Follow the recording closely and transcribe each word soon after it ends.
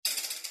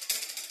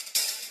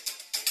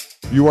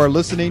You are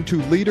listening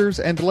to Leaders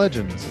and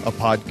Legends, a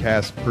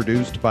podcast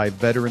produced by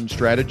Veteran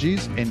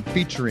Strategies and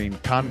featuring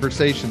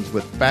conversations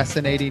with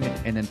fascinating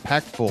and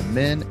impactful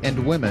men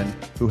and women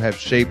who have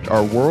shaped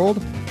our world,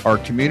 our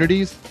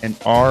communities,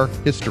 and our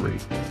history.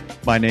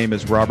 My name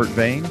is Robert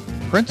Vane,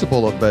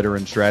 Principal of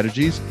Veteran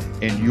Strategies,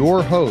 and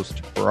your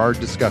host for our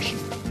discussion.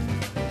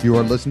 You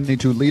are listening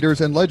to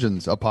Leaders and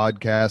Legends, a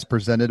podcast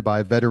presented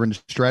by Veteran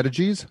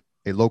Strategies,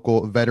 a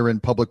local veteran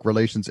public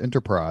relations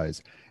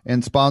enterprise,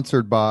 and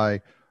sponsored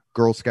by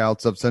Girl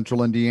Scouts of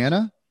Central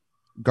Indiana,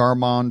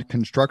 Garmond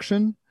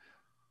Construction,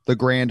 the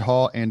Grand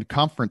Hall and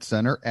Conference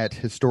Center at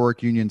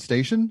Historic Union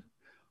Station,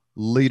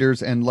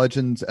 Leaders and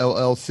Legends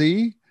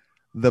LLC,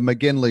 the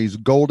McGinley's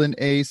Golden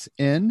Ace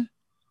Inn,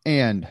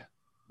 and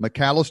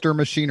McAllister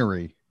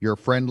Machinery, your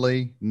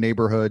friendly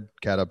neighborhood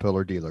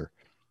Caterpillar dealer.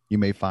 You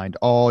may find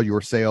all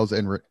your sales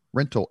and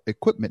rental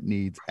equipment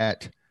needs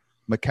at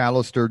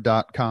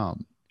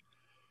McAllister.com.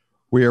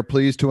 We are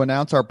pleased to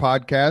announce our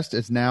podcast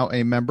is now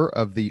a member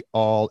of the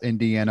All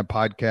Indiana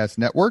Podcast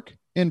Network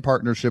in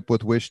partnership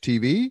with Wish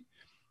TV.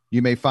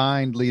 You may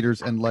find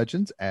Leaders and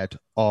Legends at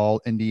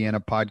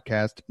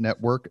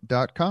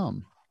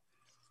allindianapodcastnetwork.com.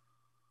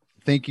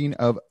 Thinking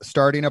of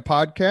starting a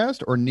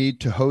podcast or need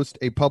to host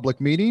a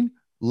public meeting?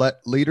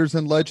 Let Leaders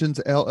and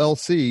Legends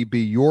LLC be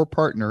your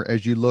partner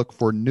as you look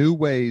for new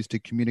ways to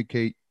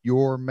communicate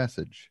your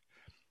message.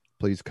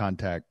 Please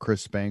contact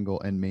Chris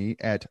Spangle and me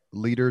at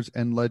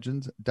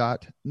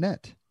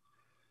leadersandlegends.net.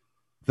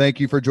 Thank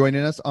you for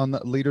joining us on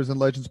the Leaders and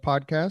Legends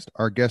podcast.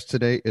 Our guest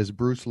today is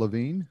Bruce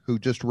Levine, who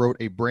just wrote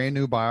a brand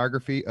new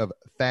biography of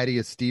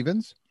Thaddeus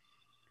Stevens.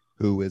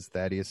 Who is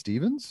Thaddeus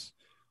Stevens?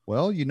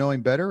 Well, you know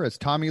him better as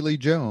Tommy Lee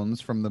Jones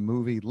from the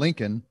movie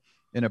Lincoln,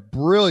 in a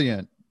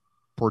brilliant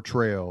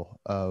portrayal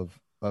of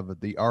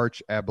the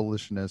arch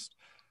abolitionist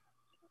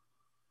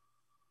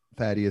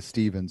Thaddeus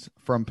Stevens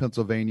from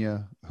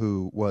Pennsylvania,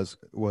 who was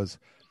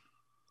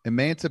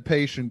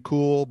emancipation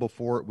cool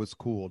before it was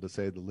cool, to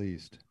say the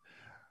least.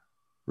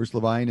 Bruce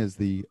Levine is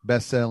the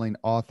best-selling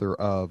author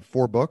of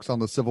 4 books on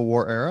the Civil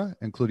War era,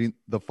 including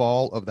The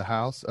Fall of the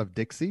House of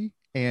Dixie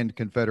and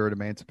Confederate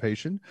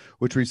Emancipation,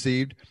 which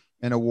received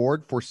an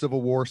award for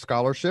Civil War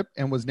scholarship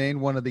and was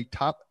named one of the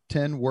top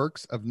 10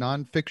 works of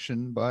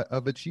nonfiction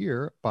of its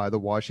year by the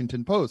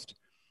Washington Post.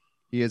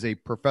 He is a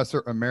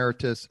professor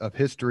emeritus of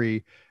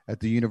history at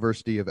the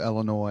University of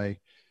Illinois,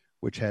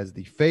 which has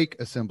the fake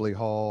Assembly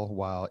Hall,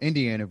 while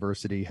Indiana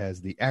University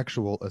has the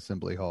actual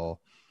Assembly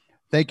Hall.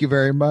 Thank you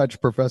very much,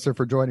 Professor,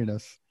 for joining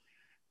us.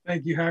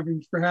 Thank you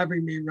for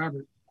having me,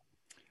 Robert.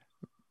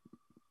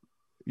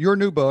 Your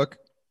new book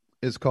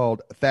is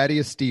called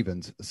Thaddeus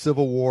Stevens,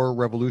 Civil War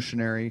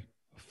Revolutionary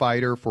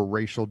Fighter for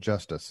Racial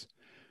Justice.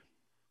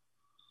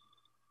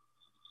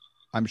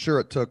 I'm sure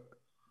it took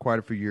quite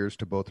a few years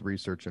to both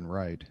research and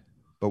write,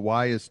 but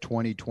why is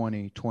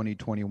 2020,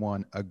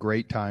 2021 a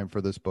great time for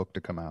this book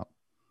to come out?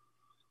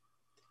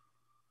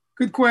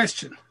 Good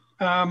question.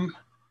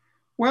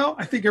 Well,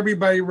 I think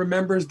everybody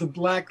remembers the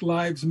Black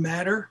Lives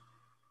Matters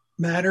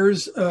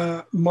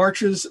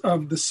marches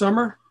of the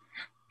summer,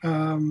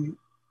 and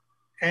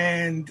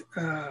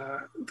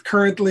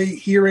currently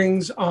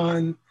hearings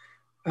on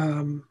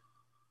an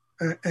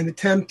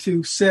attempt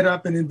to set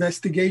up an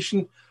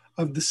investigation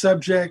of the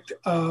subject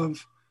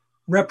of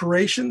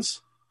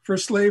reparations for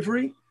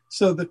slavery.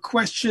 So the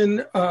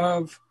question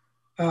of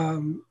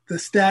the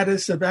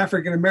status of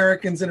African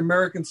Americans in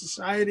American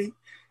society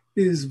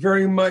is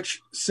very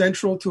much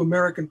central to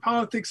American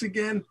politics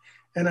again.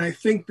 And I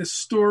think the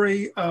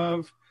story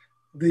of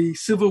the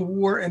Civil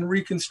War and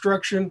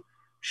Reconstruction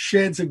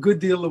sheds a good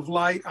deal of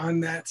light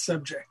on that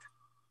subject.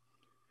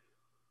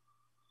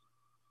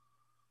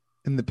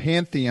 In the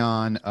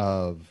pantheon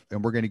of,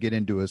 and we're going to get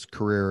into his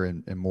career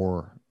in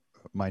more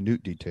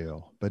minute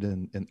detail, but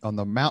on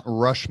the Mount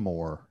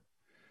Rushmore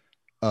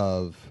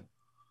of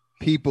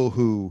people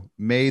who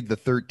made the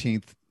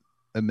 13th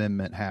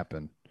Amendment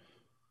happen,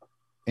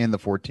 and the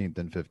 14th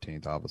and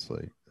 15th,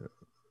 obviously,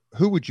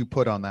 who would you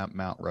put on that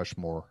Mount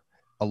Rushmore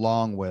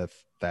along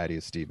with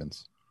Thaddeus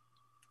Stevens?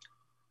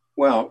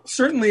 Well,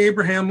 certainly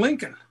Abraham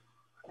Lincoln,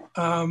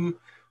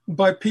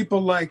 but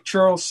people like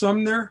Charles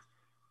Sumner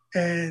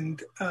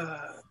and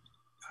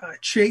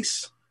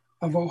Chase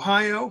of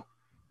Ohio,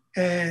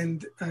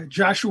 and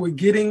Joshua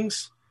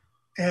Giddings,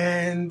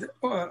 and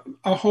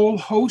a whole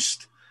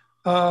host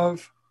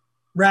of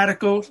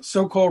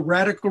so-called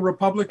radical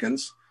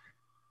Republicans,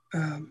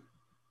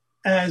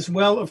 as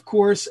well, of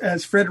course,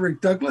 as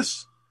Frederick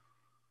Douglass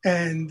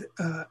and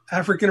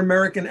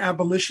African-American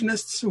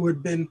abolitionists who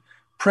had been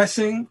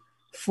pressing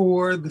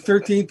for the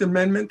 13th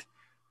Amendment,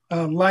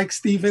 like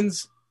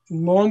Stevens,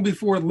 long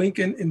before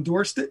Lincoln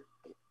endorsed it.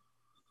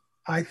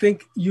 I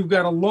think you've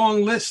got a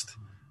long list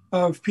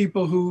of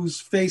people whose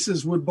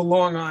faces would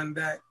belong on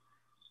that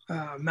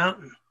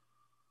mountain.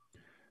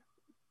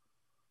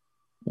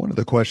 One of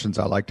the questions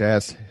I like to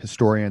ask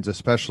historians,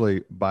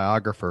 especially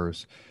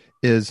biographers,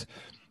 is,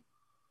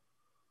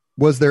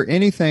 was there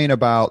anything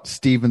about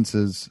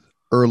Stevens's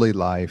early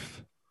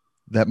life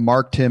that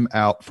marked him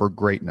out for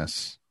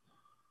greatness?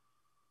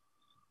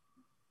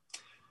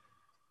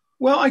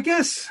 Well, I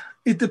guess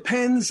it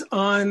depends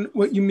on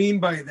what you mean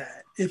by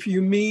that. If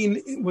you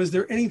mean, was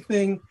there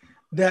anything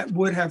that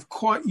would have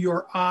caught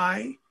your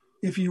eye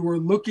if you were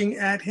looking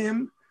at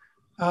him?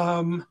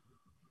 I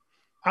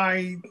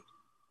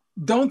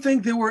don't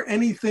think there was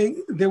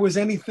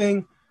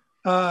anything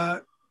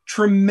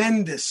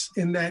tremendous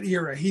in that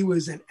era. He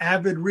was an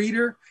avid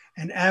reader,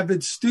 an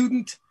avid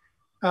student,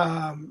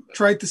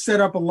 tried to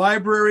set up a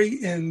library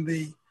in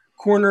the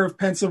corner of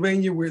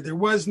Pennsylvania where there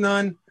was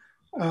none.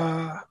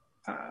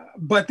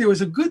 But there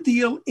was a good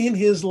deal in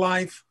his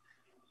life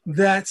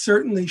that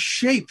certainly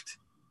shaped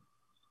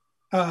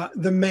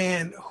the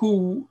man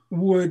who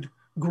would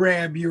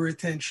grab your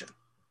attention,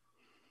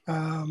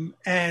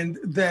 and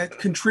that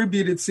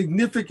contributed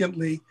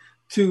significantly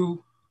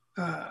to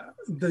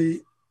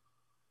the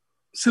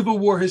Civil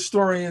War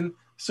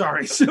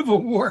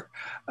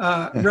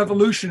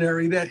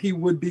revolutionary that he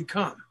would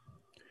become.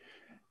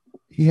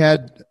 He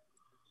had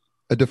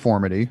a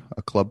deformity,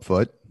 a club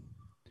foot.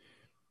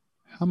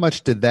 How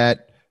much did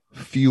that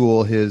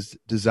fuel his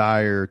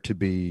desire to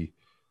be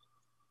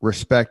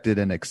respected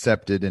and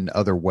accepted in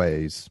other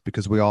ways?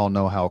 Because we all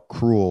know how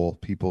cruel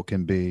people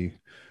can be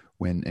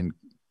when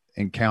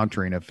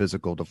encountering a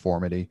physical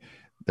deformity.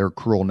 They're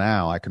cruel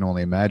now. I can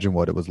only imagine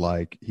what it was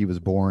like. He was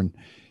born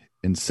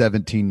in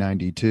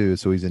 1792,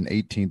 so he's an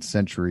 18th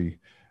century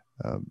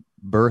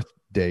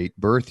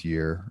birth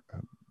year.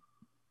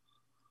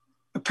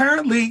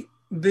 Apparently,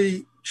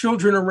 the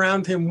children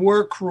around him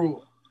were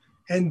cruel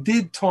and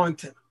did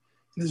taunt him.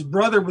 His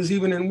brother was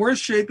even in worse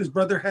shape. His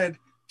brother had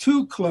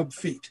 2 club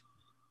feet.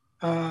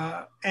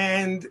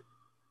 And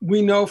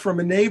we know from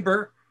a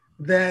neighbor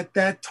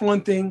that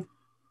taunting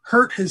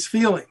hurt his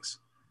feelings.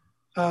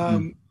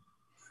 I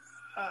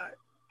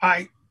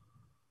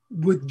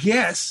would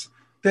guess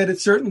that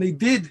it certainly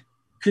did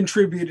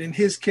contribute in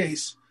his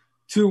case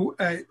to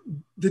a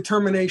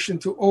determination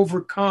to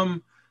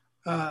overcome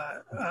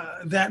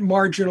that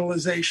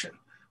marginalization.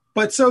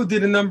 But so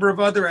did a number of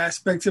other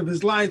aspects of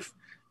his life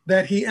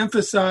that he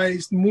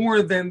emphasized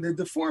more than the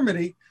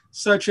deformity,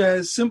 such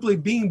as simply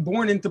being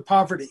born into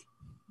poverty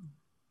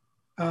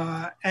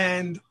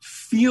and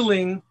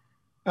feeling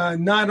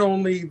not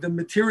only the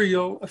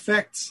material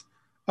effects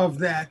of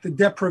that, the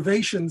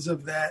deprivations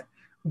of that,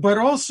 but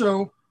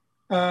also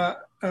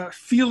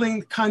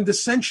feeling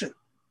condescension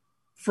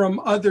from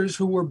others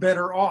who were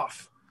better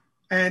off.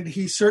 And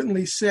he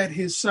certainly set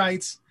his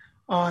sights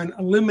on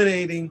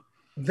eliminating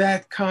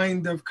that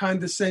kind of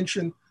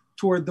condescension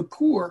toward the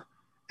poor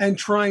and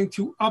trying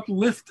to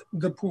uplift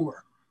the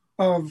poor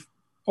of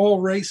all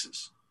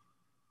races.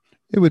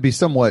 It would be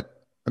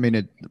somewhat,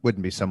 it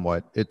wouldn't be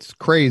somewhat. It's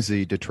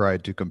crazy to try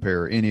to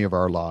compare any of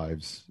our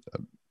lives,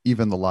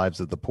 even the lives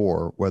of the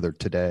poor, whether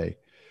today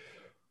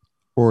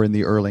or in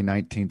the early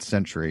 19th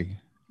century,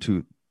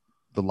 to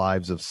the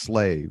lives of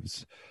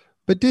slaves.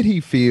 But did he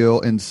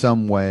feel in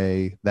some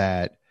way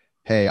that,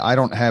 hey, I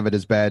don't have it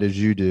as bad as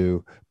you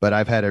do, but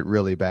I've had it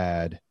really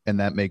bad,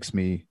 and that makes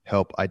me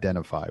help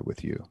identify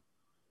with you?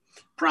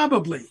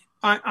 Probably.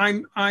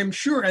 I'm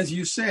sure, as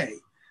you say,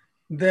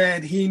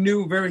 that he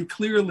knew very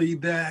clearly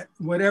that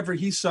whatever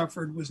he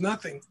suffered was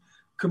nothing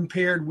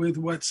compared with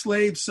what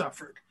slaves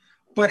suffered.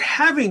 But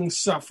having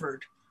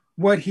suffered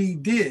what he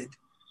did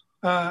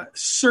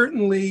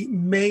certainly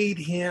made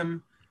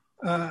him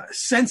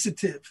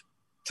sensitive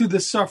to the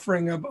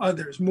suffering of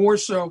others, more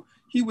so,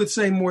 he would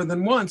say more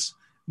than once,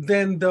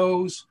 than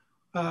those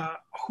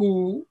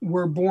who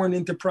were born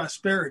into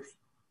prosperity.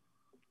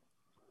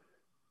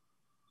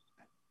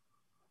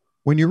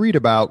 When you read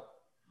about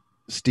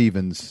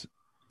Stevens,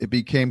 it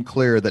became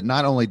clear that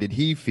not only did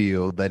he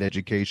feel that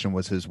education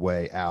was his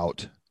way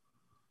out,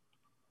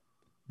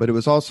 but it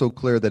was also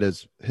clear that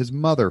his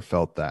mother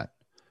felt that.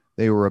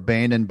 They were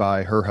abandoned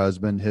by her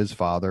husband, his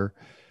father.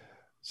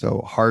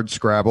 So hard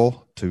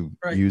scrabble, to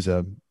use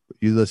a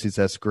Ulysses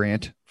S.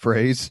 Grant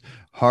phrase,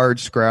 hard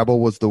scrabble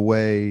was the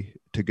way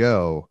to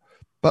go.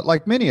 But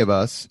like many of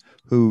us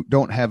who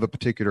don't have a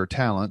particular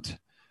talent,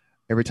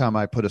 every time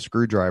I put a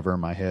screwdriver in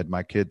my head,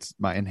 my kids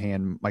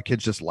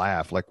just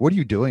laugh. Like, what are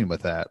you doing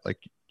with that? Like,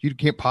 you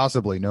can't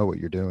possibly know what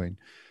you're doing.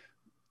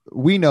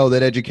 We know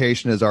that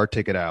education is our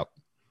ticket out.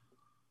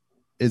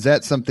 Is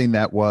that something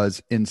that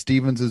was in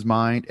Stevens's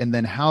mind? And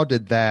then how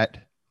did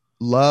that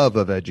love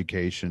of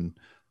education,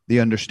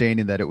 the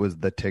understanding that it was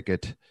the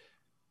ticket,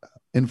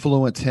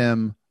 influence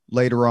him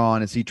later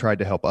on as he tried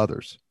to help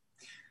others?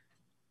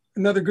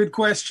 Another good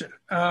question.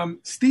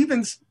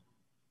 Stevens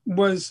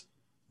was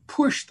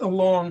pushed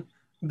along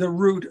the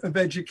route of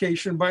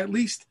education by at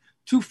least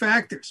 2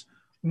 factors.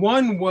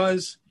 One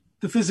was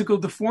the physical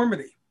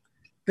deformity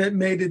that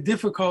made it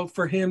difficult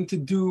for him to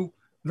do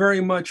very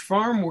much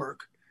farm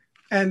work,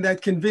 and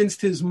that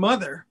convinced his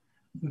mother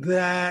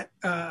that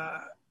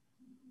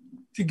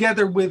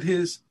together with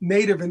his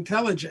native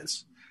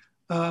intelligence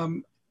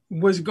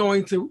was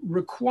going to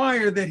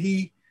require that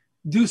he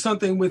do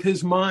something with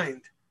his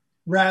mind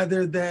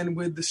rather than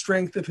with the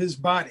strength of his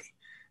body.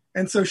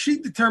 And so she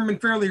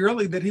determined fairly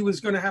early that he was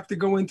going to have to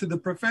go into the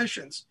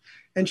professions.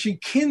 And she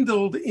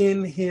kindled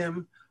in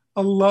him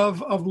a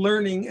love of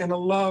learning and a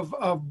love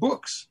of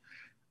books.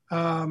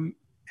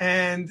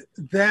 And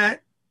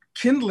that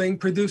kindling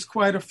produced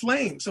quite a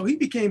flame. So he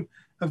became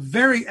a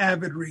very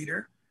avid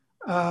reader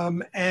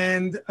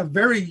and a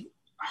very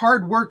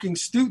hardworking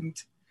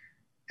student.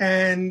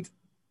 And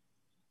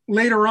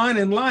later on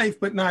in life,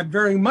 but not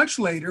very much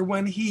later,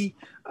 when he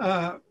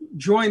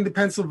joined the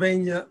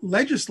Pennsylvania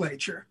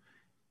legislature,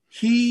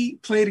 he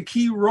played a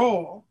key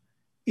role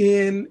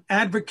in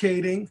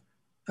advocating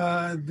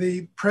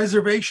the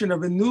preservation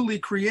of a newly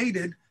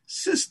created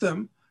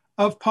system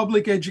of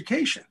public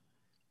education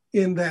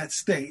in that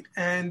state.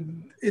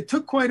 And it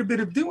took quite a bit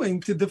of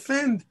doing to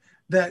defend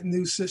that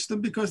new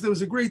system because there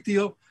was a great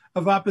deal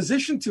of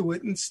opposition to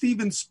it. And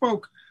Stevens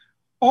spoke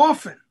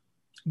often,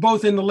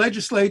 both in the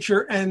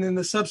legislature and in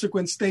the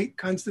subsequent state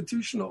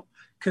constitutional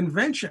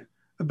convention,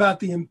 about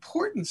the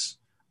importance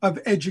of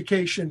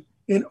education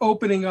in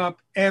opening up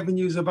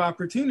avenues of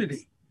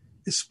opportunity,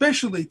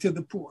 especially to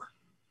the poor.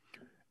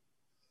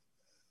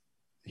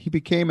 He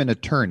became an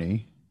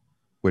attorney,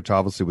 which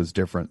obviously was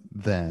different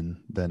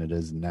then than it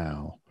is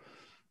now.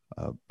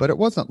 But it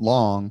wasn't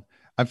long.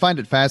 I find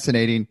it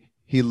fascinating.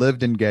 He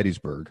lived in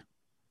Gettysburg,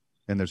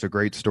 and there's a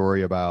great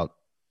story about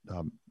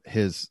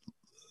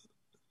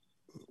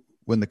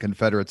when the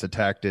Confederates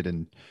attacked it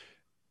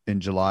in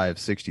July of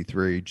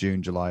 63,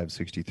 July of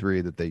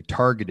 63, that they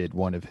targeted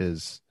one of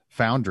his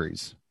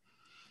foundries.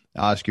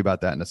 I'll ask you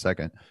about that in a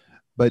second.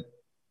 But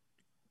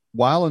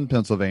while in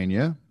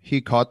Pennsylvania, he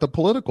caught the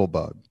political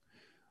bug.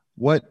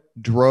 What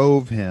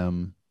drove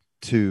him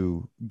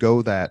to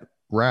go that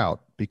route?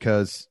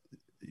 Because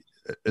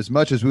as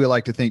much as we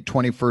like to think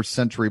 21st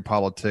century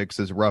politics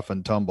is rough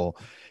and tumble,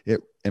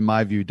 it, in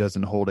my view,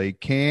 doesn't hold a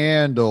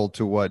candle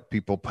to what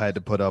people had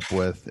to put up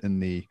with in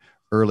the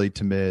early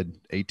to mid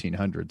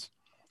 1800s.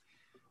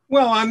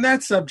 Well, on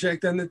that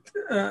subject, and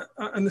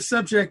on the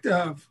subject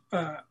of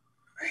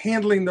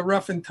handling the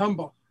rough and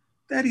tumble,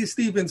 Thaddeus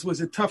Stevens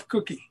was a tough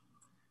cookie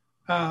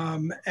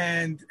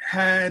and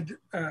had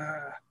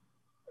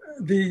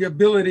the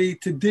ability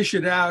to dish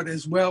it out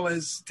as well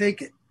as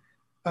take it.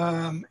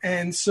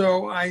 And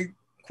so I'm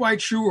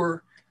quite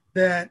sure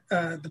that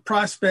the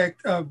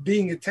prospect of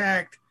being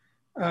attacked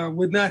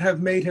would not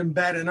have made him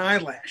bat an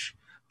eyelash.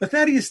 But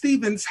Thaddeus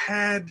Stevens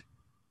had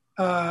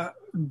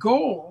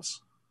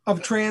goals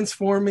of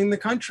transforming the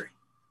country.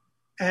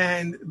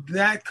 And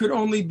that could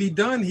only be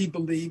done, he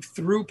believed,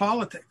 through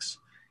politics.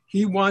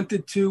 He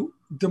wanted to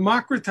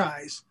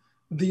democratize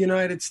the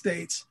United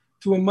States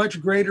to a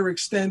much greater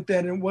extent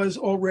than it was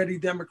already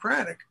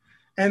democratic.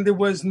 And there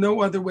was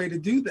no other way to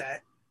do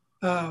that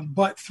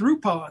but through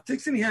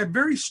politics. And he had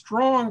very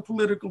strong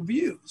political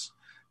views,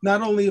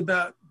 not only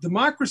about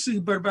democracy,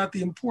 but about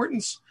the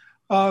importance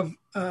of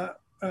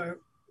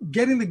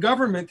getting the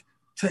government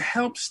to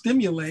help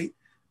stimulate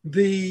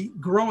the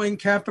growing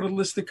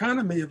capitalist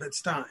economy of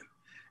its time.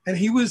 And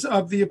he was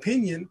of the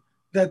opinion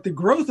that the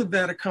growth of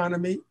that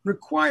economy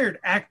required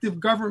active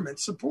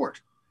government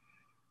support,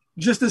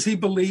 just as he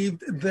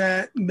believed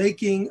that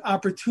making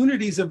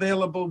opportunities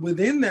available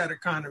within that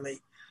economy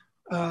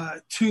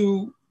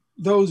to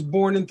those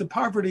born into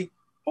poverty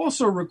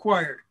also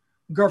required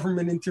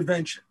government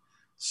intervention.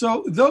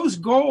 So those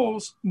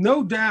goals,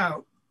 no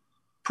doubt,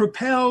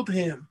 propelled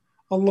him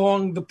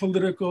along the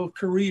political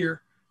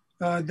career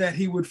that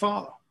he would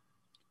follow.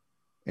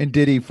 And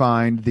did he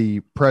find the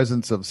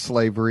presence of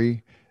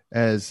slavery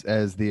as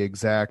the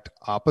exact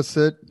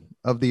opposite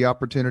of the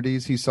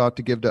opportunities he sought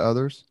to give to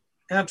others?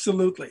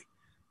 Absolutely.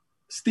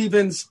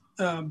 Stevens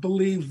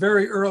believed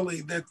very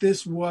early that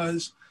this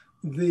was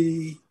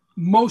the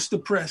most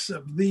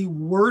oppressive, the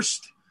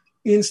worst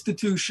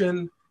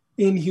institution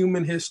in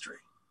human history,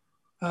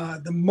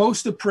 the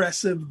most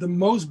oppressive, the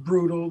most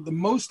brutal, the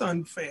most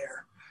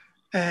unfair,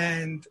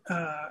 and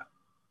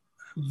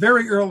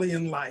very early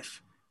in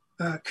life,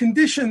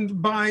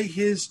 conditioned by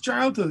his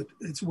childhood,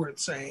 it's worth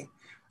saying,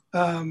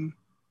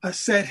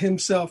 set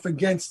himself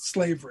against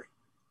slavery.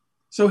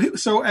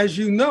 So as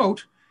you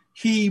note,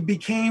 he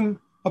became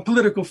a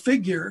political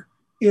figure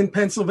in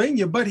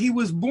Pennsylvania, but he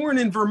was born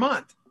in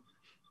Vermont,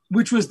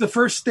 which was the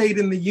first state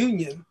in the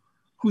Union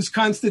whose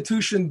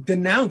constitution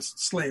denounced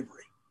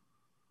slavery.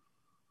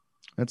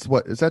 That's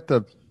what, is that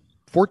the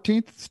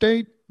 14th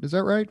state? Is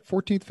that right?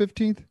 14th,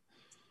 15th?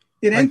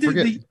 It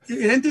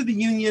entered the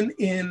Union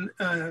in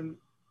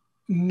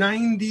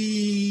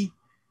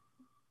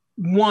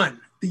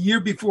 91, the year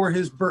before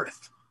his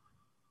birth.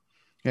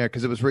 Yeah,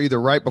 because it was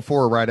either right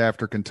before or right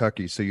after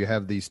Kentucky. So you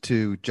have these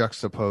two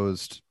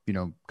juxtaposed,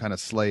 kind of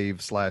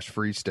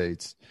slave/free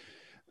states.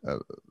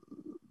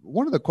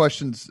 One of the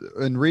questions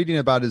in reading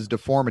about his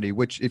deformity,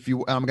 which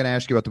I'm going to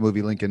ask you about the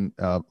movie Lincoln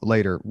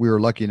later. We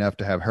were lucky enough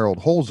to have Harold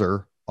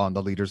Holzer on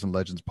the Leaders and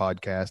Legends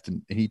podcast,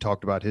 and he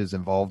talked about his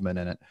involvement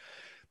in it.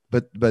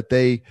 But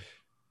they,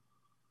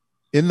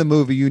 in the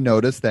movie, you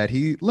notice that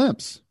he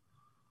limps,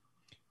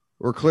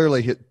 or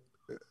clearly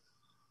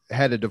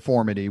had a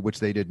deformity,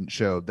 which they didn't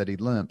show, that he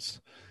limps.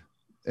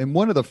 And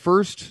one of the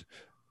first,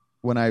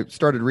 when I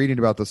started reading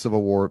about the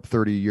Civil War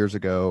 30 years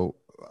ago,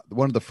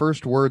 one of the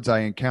first words I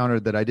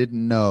encountered that I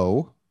didn't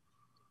know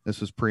This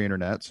was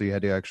pre-internet, so you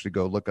had to actually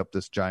go look up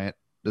this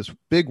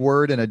big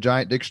word in a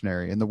giant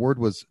dictionary. And the word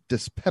was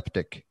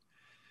dyspeptic,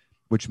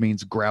 which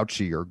means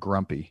grouchy or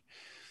grumpy,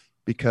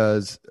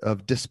 because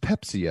of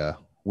dyspepsia,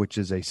 which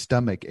is a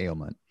stomach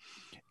ailment.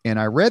 And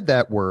I read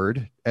that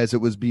word as it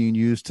was being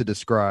used to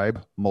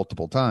describe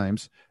multiple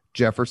times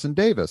Jefferson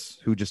Davis,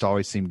 who just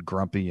always seemed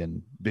grumpy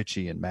and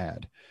bitchy and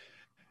mad.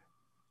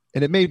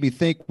 And it made me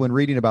think, when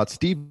reading about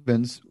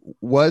Stevens,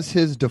 was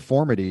his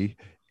deformity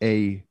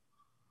a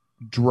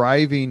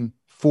driving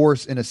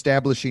force in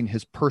establishing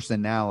his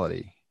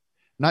personality,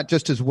 not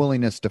just his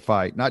willingness to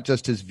fight, not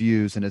just his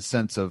views and his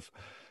sense of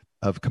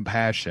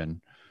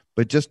compassion,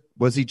 but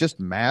was he just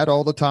mad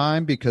all the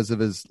time because of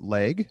his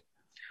leg?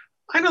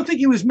 I don't think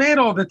he was mad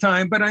all the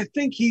time, but I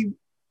think he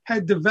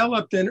had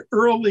developed an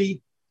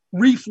early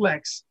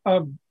reflex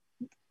of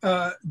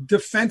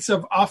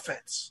defensive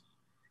offense.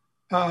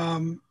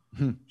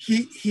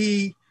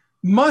 He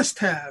must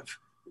have,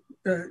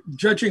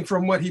 judging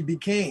from what he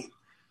became,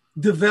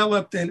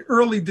 developed an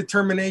early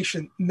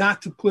determination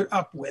not to put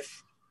up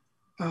with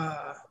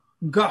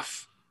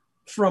guff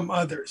from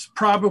others,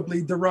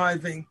 probably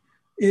deriving,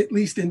 at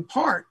least in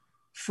part,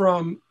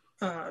 from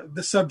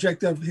the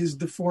subject of his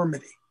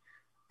deformity.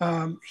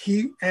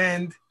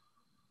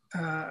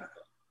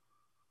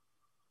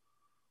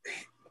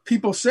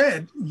 People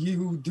said,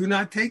 you do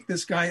not take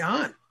this guy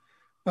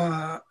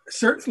on,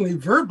 certainly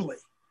verbally.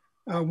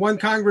 One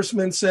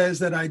congressman says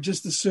that I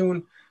just as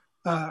soon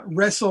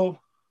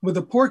wrestle with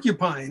a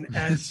porcupine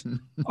as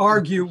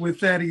argue with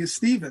Thaddeus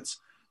Stevens.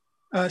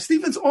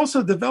 Stevens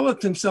also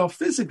developed himself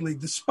physically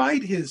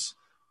despite his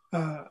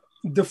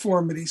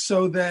deformity,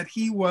 so that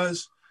he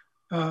was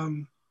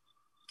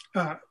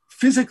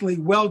physically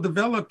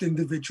well-developed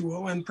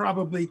individual and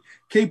probably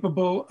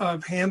capable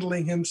of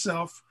handling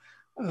himself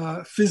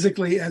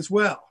physically as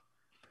well.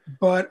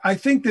 But I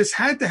think this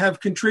had to have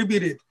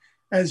contributed,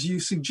 as you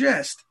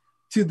suggest,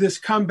 to this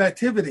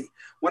combativity.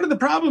 One of the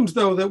problems,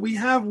 though, that we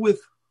have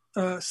with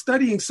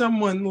studying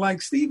someone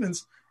like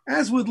Stevens,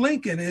 as with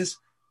Lincoln, is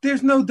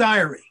there's no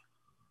diary.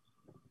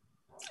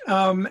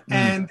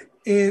 And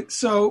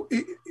so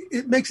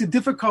it makes it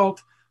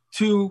difficult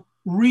to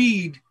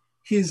read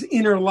his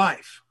inner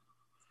life.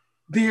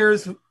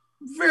 There's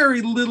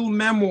very little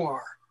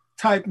memoir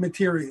type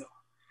material.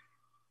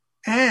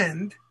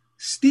 And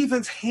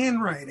Stevens'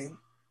 handwriting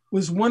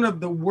was one of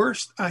the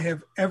worst I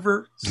have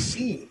ever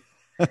seen.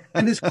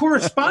 And his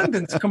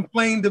correspondents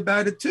complained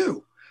about it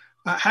too.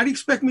 How do you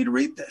expect me to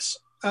read this?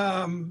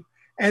 And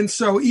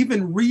so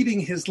even reading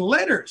his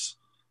letters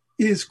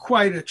is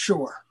quite a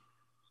chore.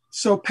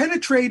 So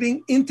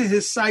penetrating into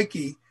his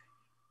psyche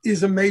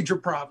is a major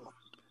problem.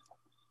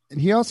 And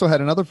he also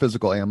had another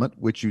physical ailment,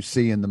 which you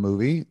see in the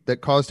movie,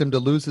 that caused him to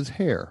lose his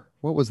hair.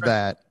 What was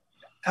that?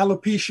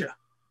 Alopecia.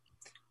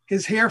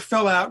 His hair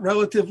fell out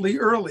relatively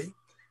early,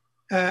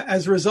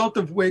 as a result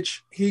of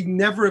which he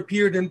never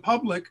appeared in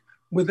public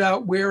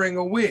without wearing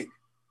a wig.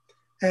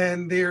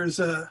 And there's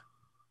a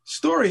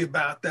story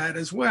about that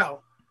as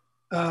well.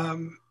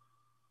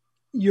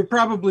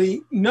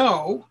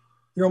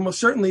 You almost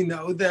certainly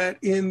know that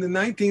in the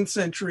 19th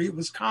century, it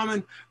was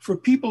common for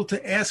people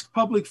to ask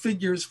public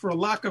figures for a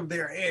lock of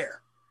their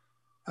hair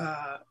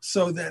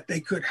so that they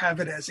could have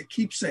it as a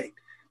keepsake.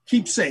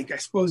 I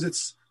suppose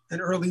it's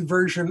an early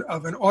version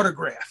of an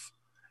autograph.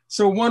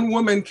 So one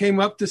woman came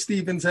up to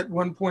Stevens at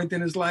one point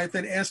in his life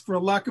and asked for a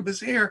lock of his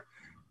hair.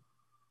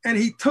 And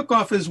he took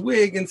off his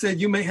wig and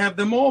said, "You may have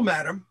them all,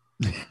 madam."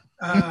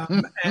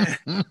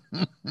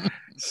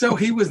 So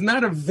he was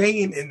not a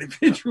vain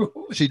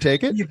individual. She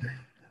take it?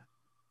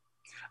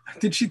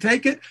 Did she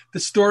take it? The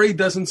story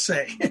doesn't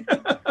say.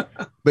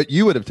 But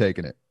you would have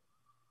taken it.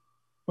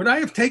 Would I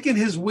have taken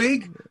his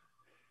wig?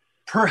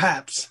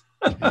 Perhaps.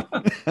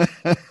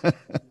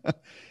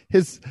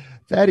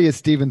 Thaddeus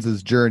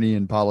Stevens' journey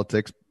in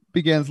politics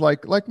begins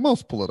like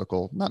most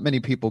political. Not many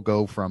people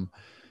go from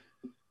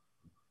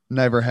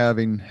never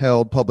having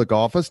held public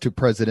office to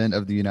president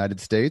of the United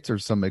States or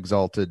some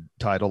exalted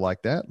title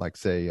like that, like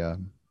say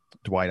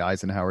Dwight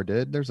Eisenhower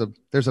did. There's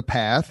a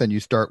path, and you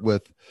start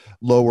with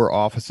lower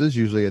offices,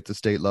 usually at the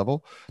state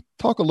level.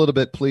 Talk a little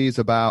bit, please,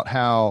 about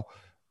how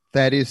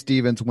Thaddeus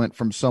Stevens went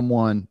from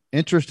someone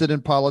interested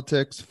in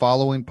politics,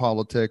 following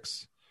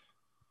politics,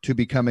 to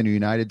becoming a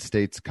United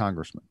States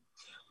congressman.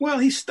 Well,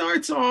 he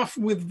starts off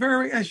with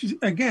as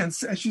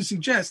you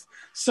suggest,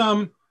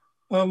 some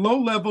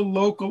low-level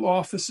local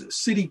offices,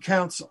 city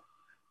council,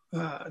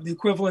 the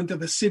equivalent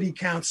of a city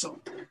council.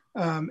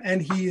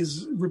 And he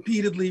is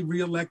repeatedly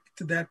reelected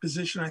to that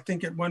position. I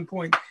think at one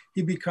point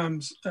he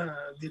becomes the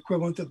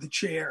equivalent of the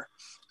chair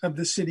of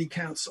the city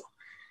council.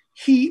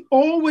 He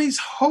always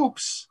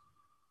hopes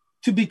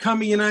to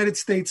become a United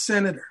States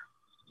senator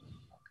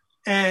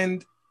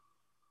and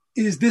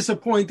is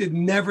disappointed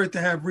never to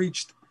have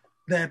reached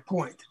that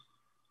point.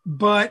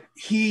 But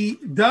he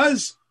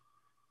does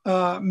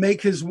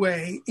make his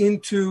way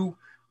into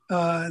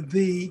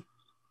the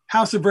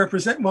House of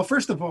Representatives. Well,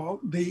 first of all,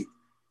 the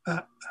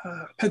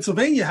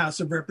Pennsylvania House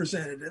of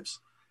Representatives,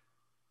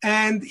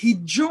 and he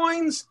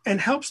joins and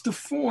helps to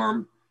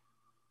form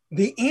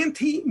the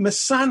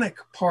Anti-Masonic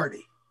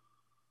Party,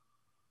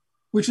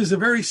 which is a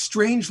very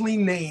strangely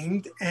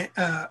named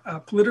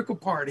political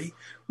party,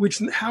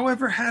 which,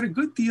 however, had a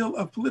good deal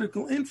of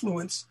political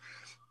influence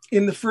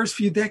in the first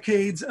few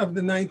decades of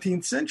the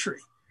 19th century.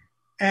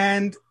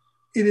 And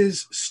it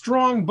is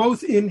strong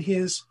both in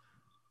his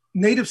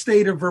native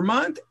state of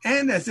Vermont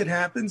and, as it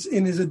happens,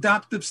 in his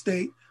adoptive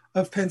state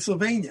of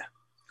Pennsylvania.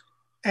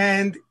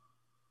 And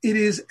it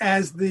is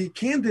as the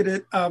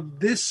candidate of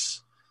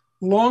this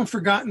long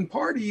forgotten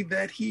party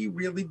that he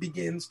really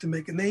begins to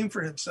make a name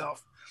for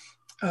himself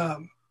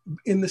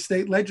in the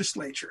state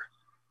legislature.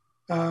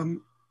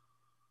 And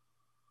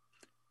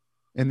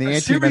the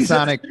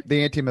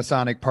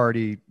anti-Masonic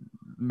party,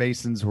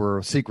 Masons were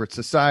a secret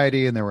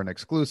society and they were an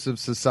exclusive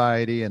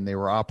society, and they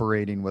were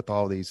operating with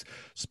all these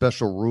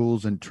special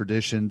rules and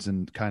traditions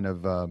and kind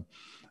of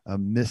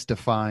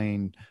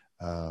mystifying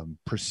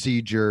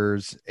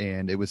procedures.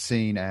 And it was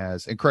seen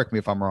as, and correct me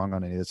if I'm wrong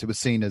on any of this, it was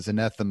seen as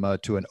anathema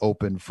to an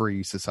open,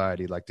 free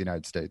society like the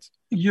United States.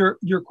 You're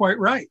quite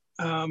right.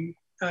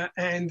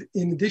 And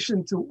in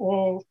addition to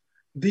all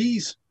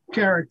these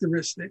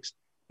characteristics,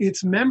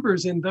 its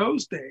members in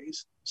those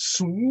days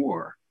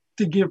swore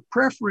to give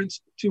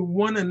preference to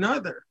one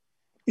another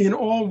in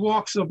all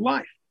walks of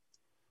life,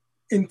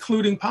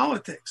 including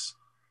politics.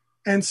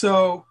 And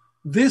so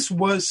this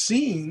was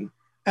seen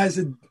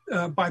as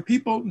by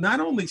people, not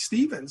only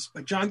Stevens,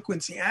 but John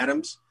Quincy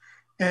Adams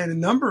and a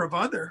number of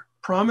other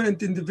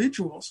prominent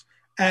individuals,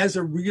 as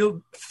a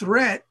real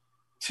threat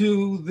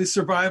to the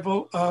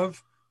survival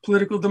of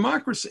political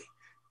democracy.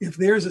 If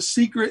there's a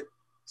secret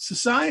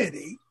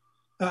society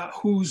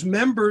whose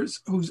members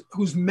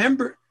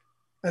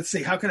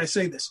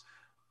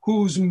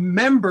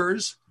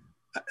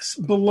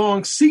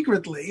belong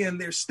secretly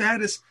and their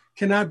status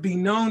cannot be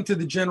known to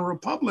the general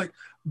public,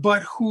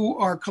 but who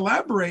are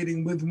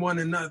collaborating with one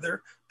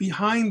another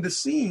behind the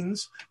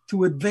scenes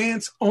to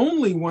advance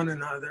only one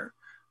another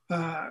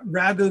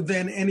rather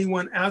than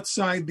anyone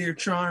outside their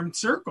charmed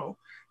circle,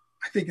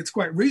 I think it's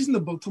quite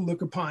reasonable to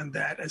look upon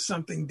that as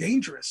something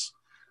dangerous.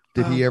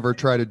 Did he ever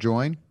try to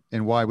join,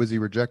 and why was he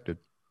rejected?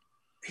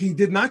 He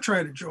did not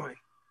try to join.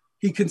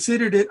 He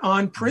considered it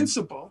on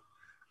principle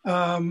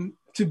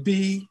to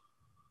be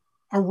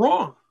a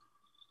wrong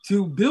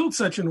to build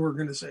such an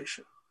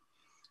organization.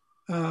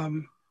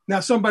 Now,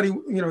 somebody,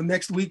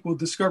 next week will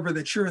discover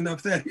that sure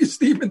enough, that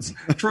Stevens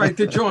tried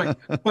to join,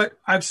 but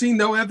I've seen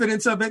no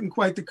evidence of it. And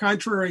quite the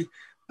contrary,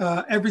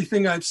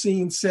 everything I've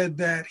seen said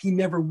that he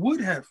never would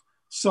have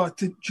sought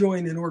to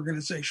join an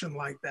organization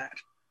like that.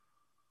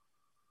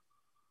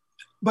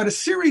 But a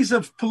series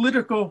of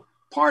political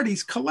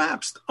parties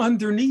collapsed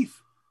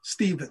underneath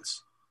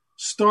Stevens,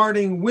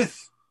 starting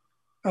with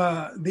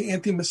the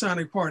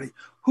Anti-Masonic Party,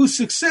 whose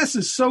success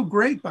is so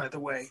great, by the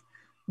way,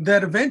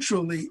 that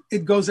eventually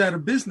it goes out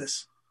of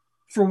business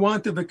for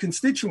want of a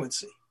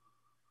constituency,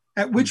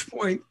 at which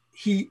point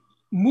he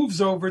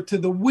moves over to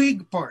the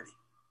Whig Party,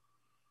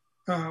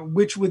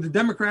 which with the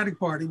Democratic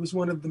Party was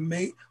one of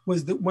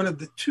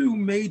the two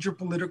major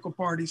political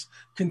parties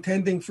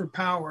contending for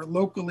power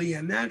locally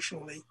and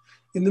nationally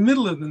in the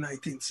middle of the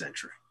 19th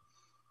century.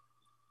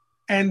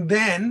 And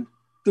then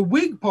the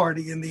Whig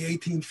Party in the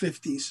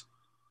 1850s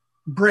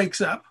breaks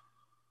up.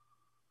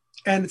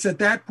 And it's at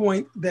that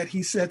point that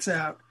he sets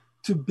out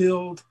to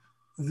build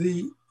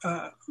the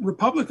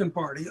Republican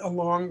Party,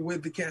 along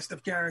with the cast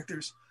of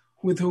characters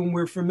with whom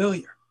we're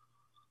familiar.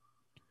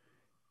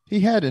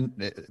 He had,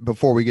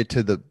 before we get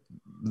to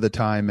the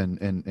time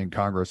in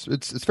Congress,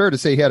 it's fair to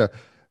say he had a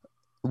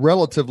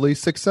relatively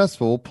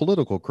successful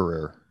political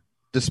career,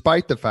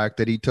 despite the fact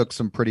that he took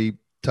some pretty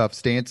tough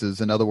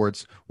stances. In other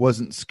words,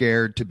 wasn't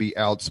scared to be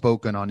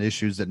outspoken on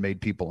issues that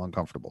made people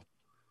uncomfortable.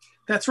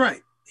 That's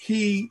right.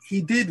 He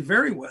did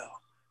very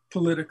well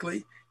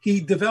politically.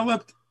 He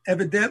developed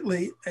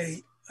evidently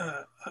a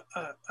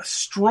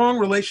strong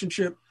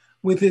relationship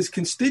with his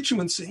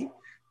constituency,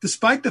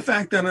 despite the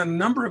fact that on a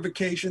number of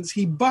occasions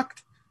he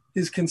bucked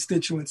his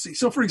constituency.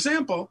 So, for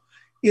example,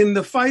 in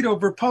the fight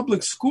over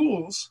public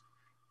schools,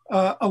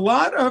 a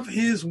lot of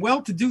his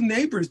well-to-do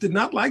neighbors did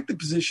not like the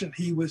position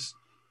he was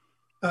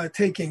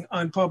taking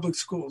on public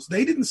schools.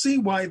 They didn't see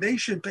why they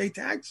should pay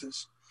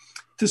taxes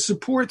to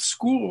support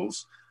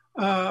schools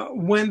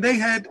when they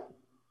had,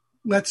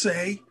 let's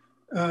say,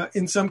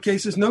 in some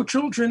cases, no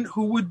children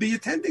who would be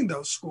attending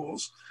those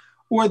schools,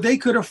 or they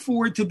could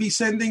afford to be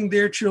sending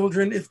their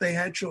children, if they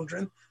had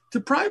children, to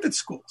private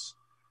schools.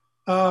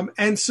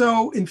 And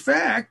so, in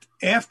fact,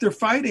 after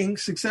fighting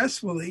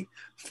successfully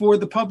for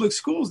the public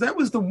schools, that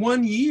was the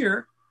one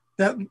year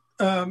that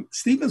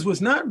Stevens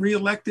was not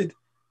reelected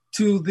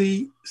to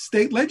the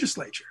state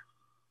legislature.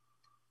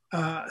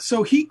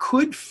 So he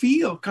could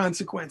feel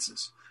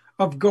consequences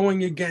of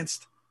going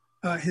against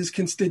his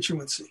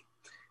constituency.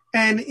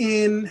 And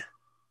in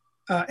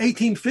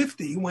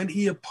 1850, when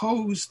he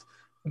opposed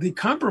the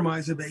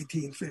Compromise of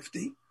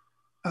 1850,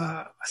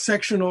 a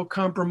sectional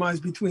compromise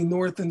between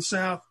North and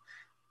South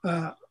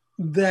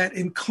that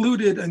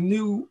included a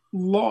new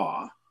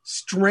law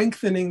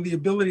strengthening the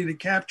ability to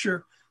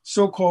capture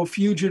so-called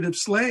fugitive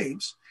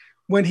slaves,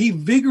 when he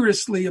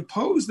vigorously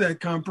opposed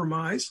that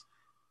compromise,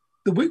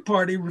 the Whig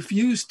Party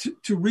refused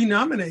to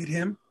renominate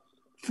him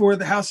for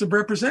the House of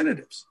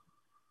Representatives.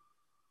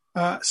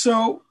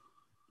 So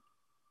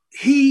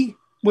he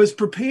was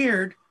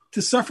prepared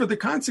to suffer the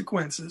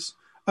consequences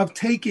of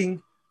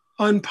taking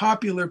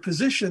unpopular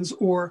positions,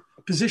 or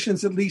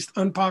positions at least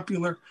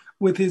unpopular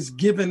with his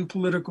given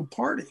political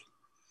party.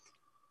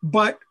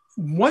 But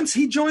once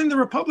he joined the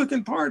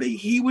Republican Party,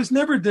 he was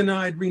never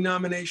denied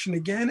renomination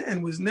again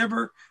and was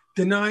never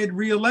denied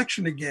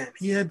re-election again.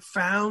 He had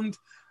found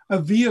a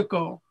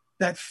vehicle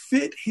that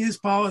fit his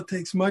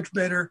politics much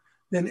better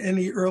than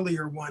any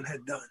earlier one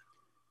had done.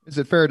 Is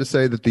it fair to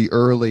say that the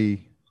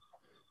early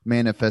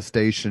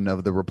manifestation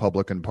of the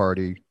Republican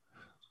Party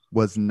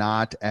was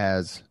not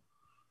as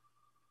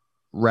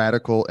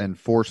radical and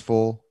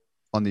forceful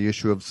on the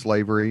issue of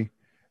slavery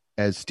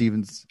as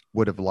Stevens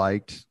would have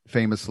liked?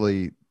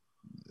 Famously,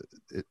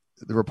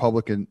 the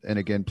Republican, and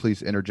again,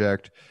 please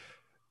interject,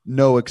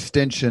 no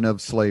extension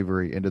of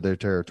slavery into their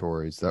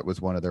territories. That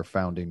was one of their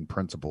founding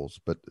principles.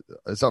 But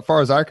as far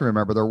as I can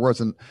remember, there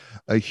wasn't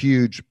a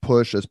huge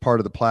push as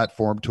part of the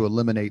platform to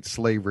eliminate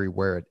slavery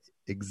where it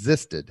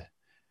existed.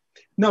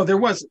 No, there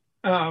wasn't.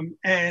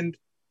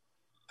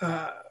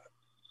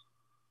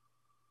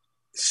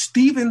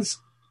 Stevens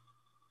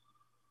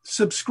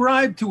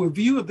subscribed to a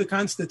view of the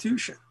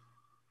Constitution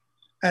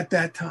at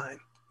that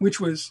time,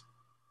 which was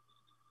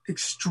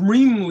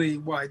extremely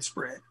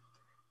widespread,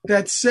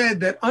 that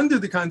said that under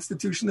the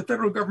Constitution, the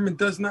federal government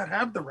does not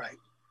have the right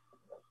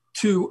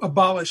to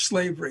abolish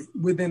slavery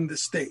within the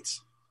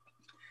states.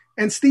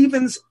 And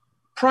Stevens,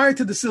 prior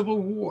to the Civil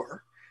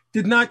War,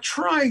 did not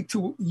try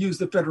to use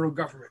the federal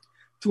government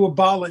to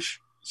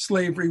abolish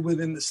slavery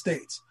within the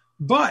states.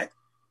 But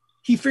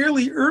he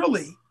fairly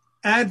early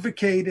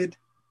advocated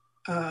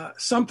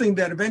something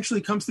that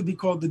eventually comes to be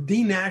called the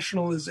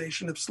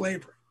denationalization of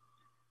slavery,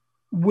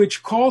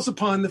 which calls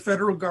upon the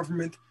federal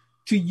government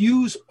to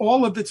use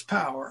all of its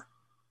power,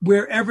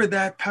 wherever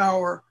that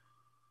power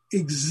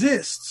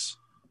exists,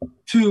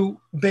 to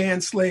ban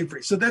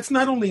slavery. So that's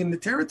not only in the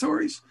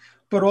territories,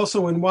 but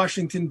also in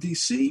Washington,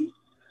 D.C.,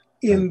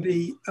 in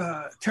the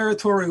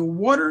territorial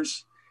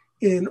waters,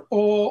 in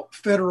all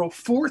federal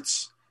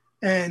forts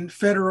and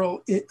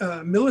federal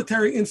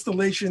military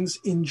installations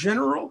in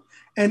general,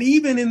 and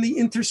even in the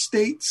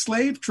interstate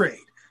slave trade,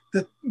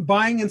 the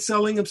buying and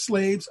selling of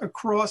slaves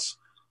across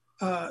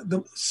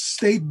the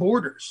state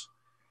borders.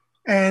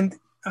 And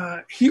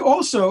he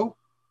also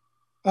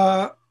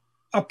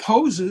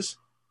opposes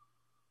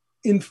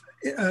the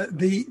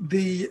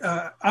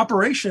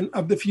operation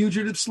of the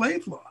fugitive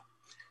slave law.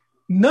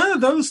 None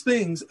of those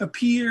things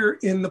appear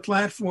in the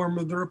platform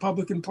of the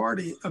Republican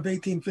Party of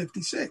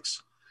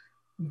 1856,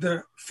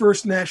 the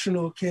first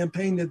national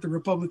campaign that the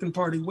Republican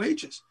Party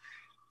wages.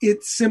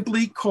 It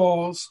simply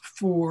calls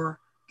for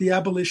the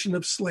abolition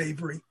of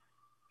slavery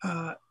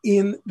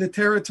in the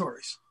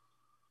territories.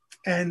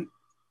 And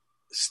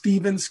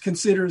Stevens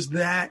considers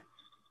that,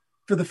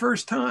 for the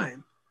first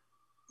time,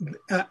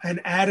 an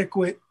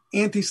adequate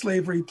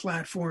anti-slavery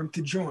platform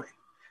to join.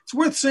 It's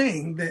worth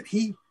saying that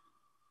he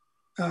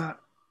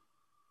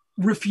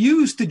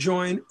refused to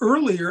join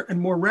earlier and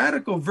more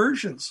radical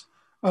versions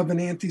of an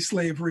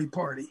anti-slavery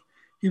party.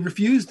 He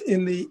refused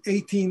in the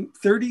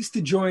 1830s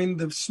to join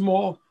the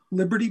Small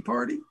Liberty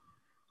Party,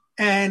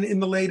 and in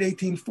the late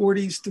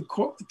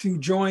 1840s to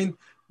join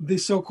the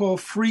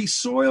so-called Free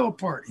Soil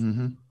Party,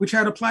 which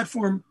had a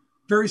platform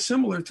very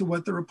similar to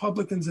what the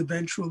Republicans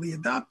eventually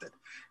adopted,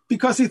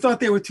 because he thought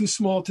they were too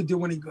small to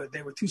do any good.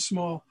 They were too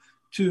small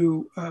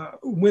to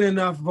win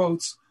enough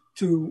votes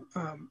to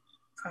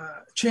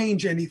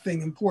change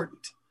anything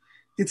important.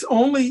 It's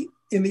only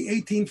in the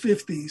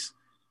 1850s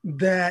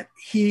that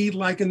he,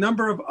 like a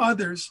number of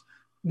others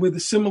with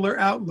a similar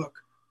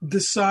outlook,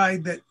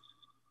 decide that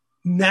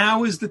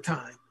now is the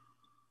time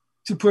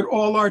to put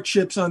all our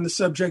chips on the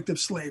subject of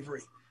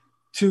slavery,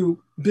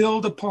 to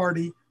build a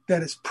party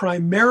that is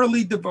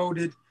primarily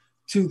devoted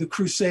to the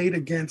crusade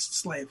against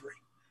slavery.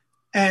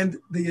 And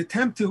the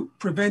attempt to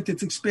prevent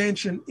its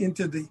expansion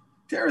into the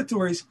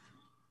territories,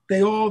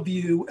 they all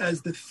view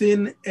as the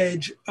thin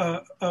edge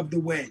of the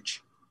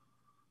wedge.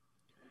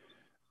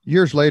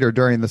 Years later,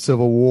 during the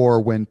Civil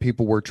War, when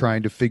people were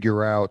trying to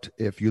figure out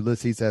if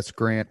Ulysses S.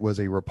 Grant was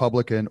a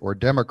Republican or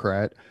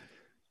Democrat,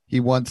 he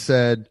once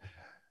said,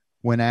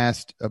 when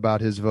asked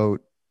about his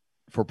vote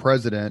for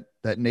president,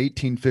 that in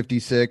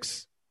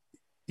 1856,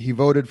 he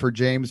voted for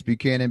James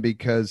Buchanan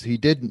because he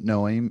didn't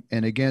know him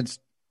and against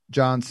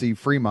John C.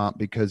 Fremont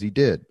because he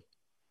did.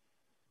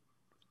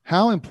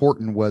 How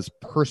important was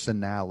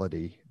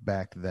personality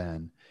back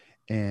then,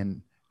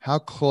 and how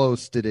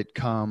close did it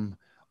come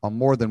on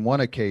more than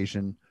one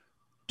occasion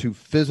to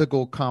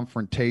physical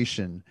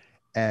confrontation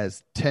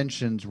as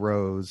tensions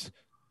rose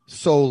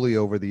solely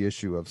over the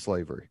issue of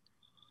slavery?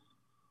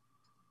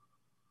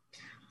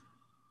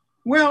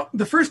 Well,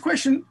 the first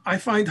question I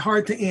find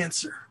hard to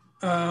answer.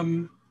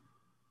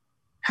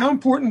 How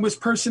important was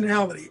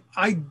personality?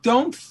 I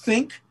don't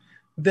think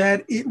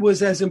that it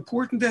was as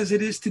important as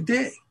it is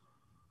today.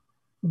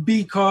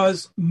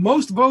 because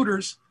most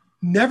voters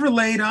never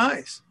laid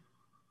eyes,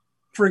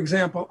 for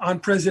example, on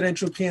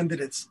presidential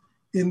candidates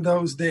in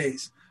those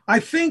days. I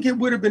think it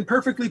would have been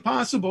perfectly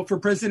possible for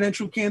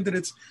presidential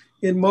candidates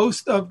in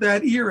most of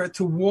that era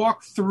to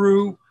walk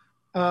through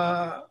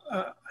a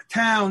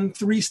town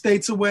 3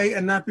 states away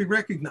and not be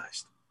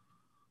recognized.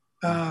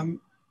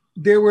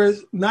 There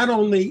was not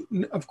only,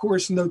 of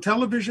course, no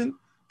television,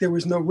 there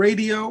was no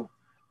radio,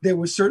 there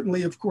was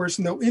certainly, of course,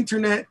 no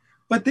internet,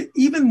 but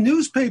even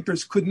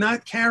newspapers could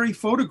not carry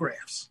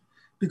photographs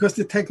because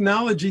the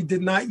technology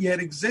did not yet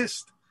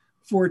exist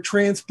for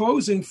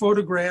transposing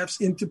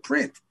photographs into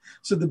print.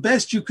 So the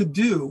best you could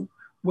do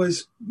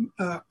was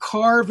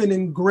carve an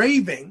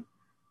engraving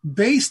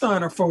based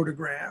on a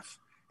photograph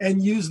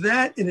and use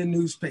that in a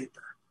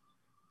newspaper.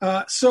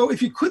 So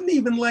if you couldn't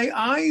even lay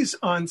eyes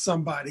on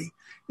somebody,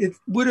 it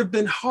would have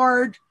been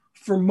hard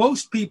for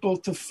most people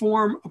to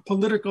form a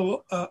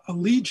political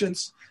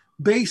allegiance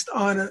based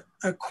on an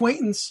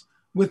acquaintance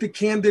with the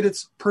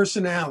candidate's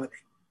personality.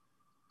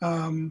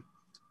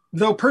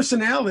 Though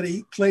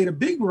personality played a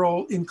big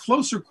role in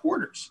closer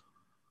quarters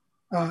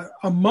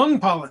among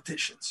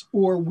politicians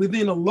or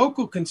within a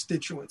local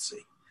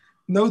constituency,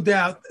 no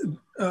doubt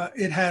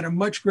it had a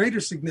much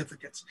greater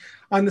significance.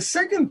 On the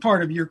second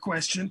part of your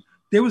question,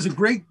 there was a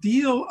great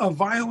deal of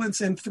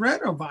violence and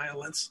threat of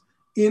violence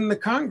in the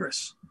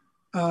Congress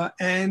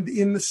and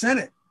in the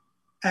Senate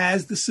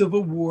as the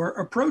Civil War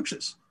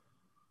approaches.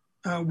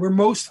 We're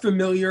most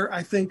familiar,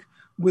 I think,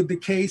 with the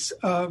case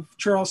of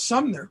Charles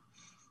Sumner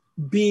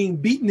being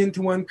beaten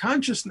into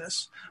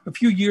unconsciousness a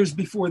few years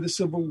before the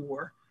Civil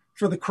War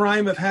for the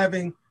crime of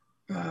having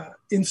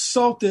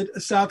insulted a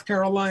South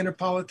Carolina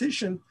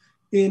politician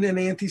in an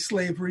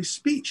anti-slavery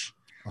speech.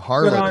 The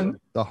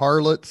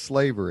harlot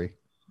slavery.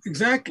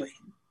 Exactly.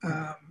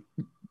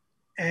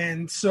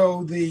 And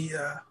so the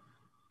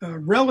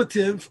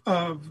relative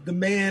of the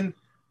man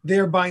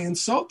thereby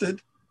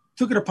insulted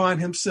took it upon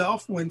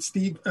himself when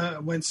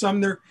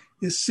Sumner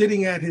is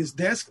sitting at his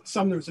desk.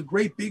 Sumner was a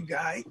great big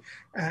guy,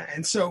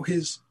 and so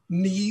his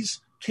knees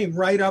came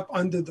right up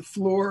under the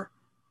floor,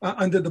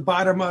 under the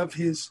bottom of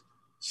his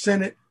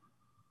Senate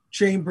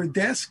chamber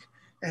desk,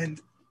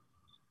 and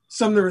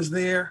Sumner is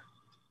there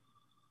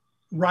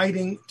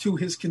writing to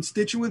his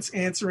constituents,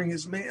 answering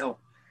his mail,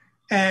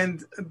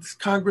 and this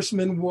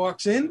congressman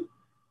walks in,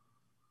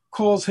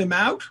 calls him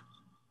out,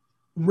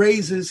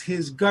 raises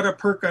his gutta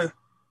percha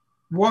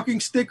walking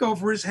stick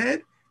over his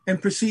head,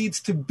 and proceeds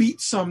to beat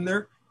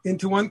Sumner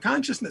into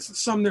unconsciousness. And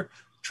Sumner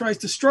tries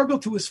to struggle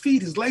to his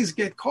feet. His legs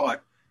get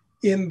caught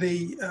in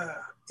the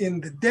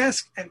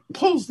desk and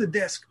pulls the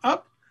desk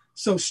up.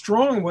 So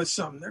strong was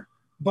Sumner,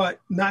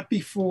 but not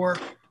before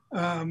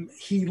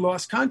he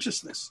lost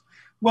consciousness.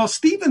 Well,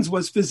 Stevens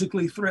was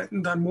physically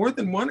threatened on more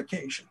than one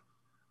occasion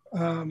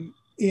on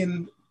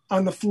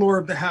the floor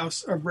of the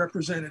House of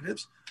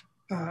Representatives,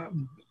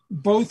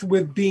 both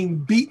with being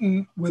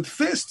beaten with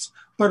fists,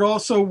 but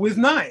also with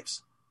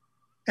knives.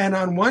 And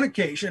on one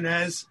occasion,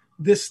 as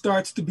this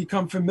starts to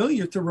become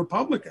familiar to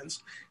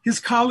Republicans, his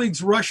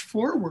colleagues rush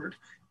forward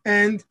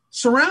and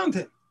surround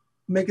him,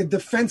 make a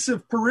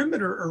defensive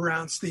perimeter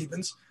around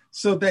Stevens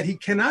so that he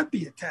cannot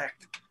be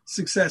attacked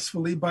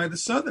successfully by the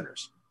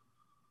Southerners.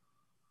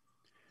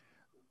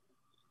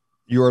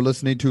 You are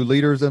listening to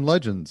Leaders and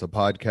Legends, a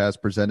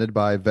podcast presented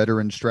by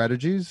Veteran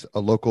Strategies,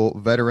 a local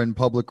veteran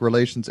public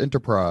relations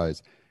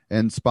enterprise,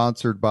 and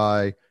sponsored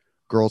by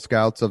Girl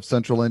Scouts of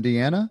Central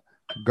Indiana,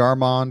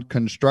 Garmon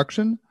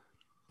Construction,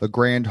 the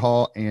Grand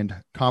Hall and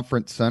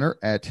Conference Center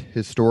at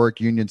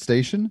Historic Union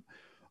Station,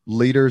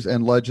 Leaders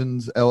and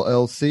Legends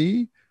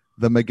LLC,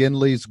 the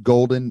McGinley's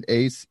Golden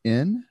Ace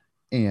Inn,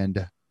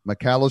 and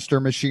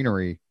McAllister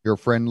Machinery, your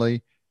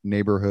friendly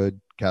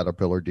neighborhood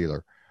Caterpillar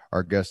dealer.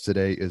 Our guest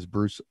today is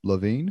Bruce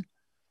Levine,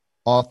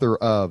 author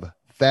of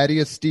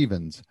Thaddeus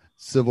Stevens,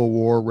 Civil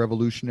War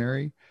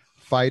Revolutionary,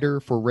 Fighter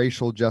for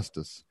Racial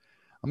Justice.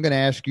 I'm going to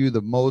ask you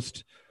the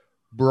most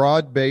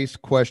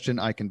broad-based question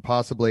I can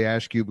possibly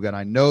ask you, because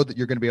I know that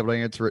you're going to be able to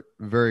answer it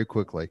very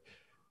quickly.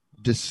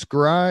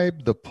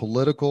 Describe the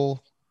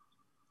political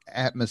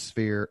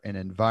atmosphere and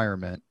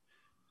environment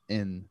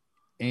in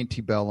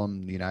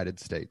antebellum United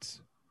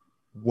States.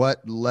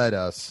 What led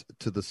us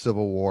to the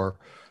Civil War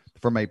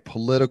from a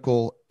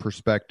political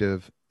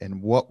perspective,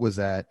 and what was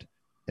that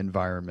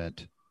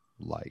environment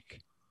like?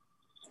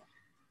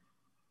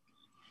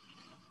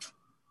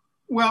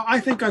 Well, I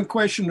think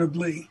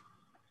unquestionably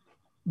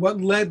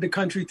what led the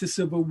country to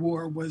civil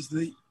war was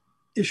the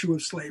issue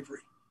of slavery.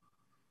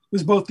 It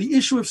was both the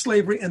issue of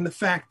slavery and the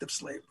fact of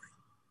slavery.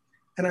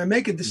 And I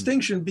make a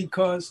distinction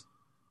because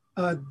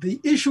the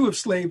issue of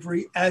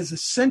slavery as a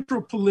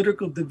central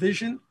political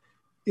division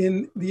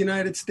in the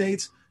United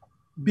States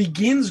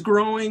begins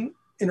growing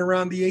in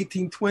around the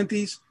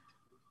 1820s.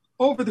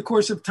 Over the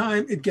course of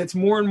time, it gets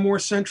more and more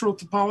central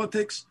to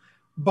politics.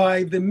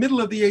 By the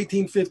middle of the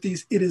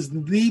 1850s, it is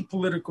the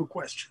political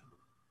question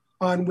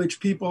on which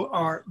people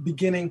are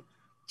beginning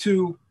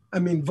to,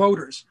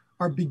 voters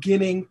are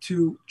beginning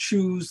to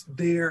choose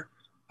their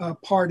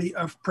party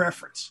of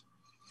preference.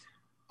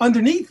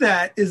 Underneath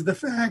that is the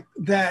fact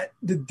that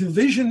the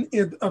division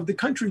of the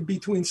country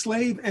between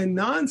slave and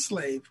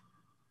non-slave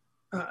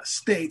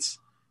states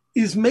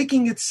is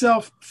making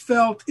itself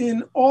felt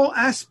in all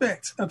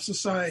aspects of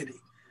society.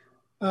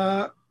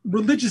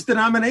 Religious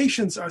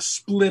denominations are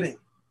splitting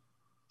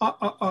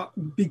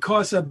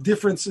because of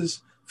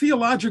differences,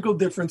 theological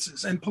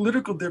differences and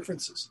political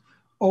differences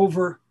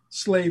over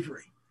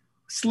slavery.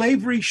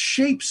 Slavery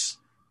shapes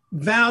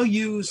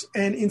values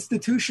and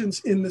institutions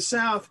in the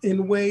South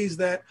in ways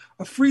that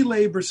a free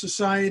labor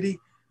society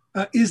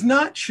is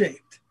not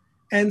shaped.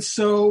 And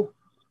so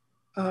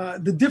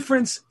the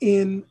difference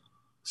in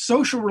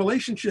social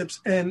relationships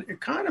and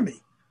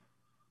economy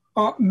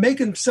make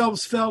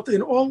themselves felt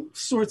in all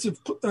sorts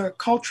of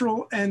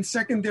cultural and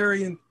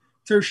secondary and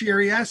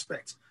tertiary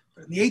aspects.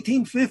 But in the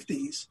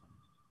 1850s,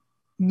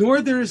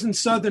 Northerners and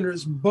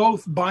Southerners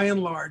both, by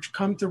and large,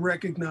 come to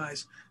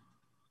recognize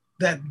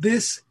that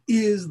this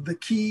is the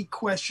key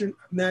question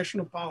of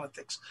national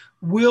politics.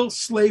 Will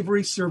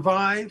slavery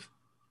survive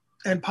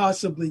and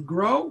possibly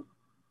grow,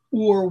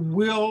 or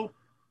will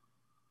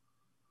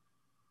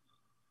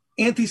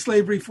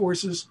anti-slavery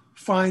forces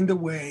find a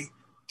way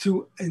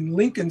to, in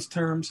Lincoln's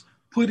terms,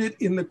 put it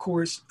in the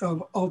course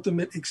of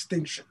ultimate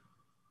extinction?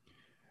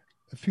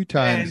 A few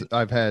times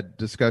I've had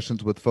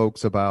discussions with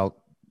folks about,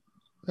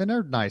 and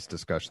they're nice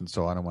discussions,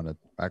 so I don't want to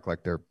act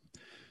like they're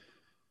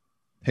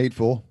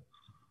hateful,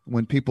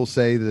 when people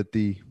say that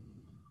the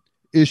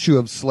issue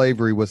of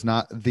slavery was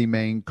not the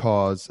main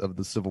cause of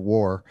the Civil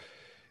War.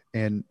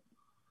 And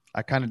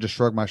I kind of just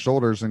shrug my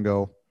shoulders and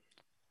go,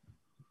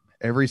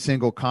 every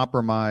single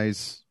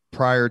compromise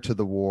prior to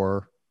the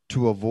war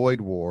to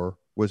avoid war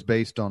was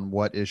based on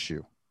what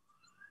issue?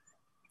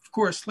 Of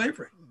course,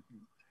 slavery.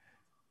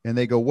 And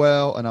they go,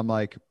 well, and I'm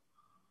like,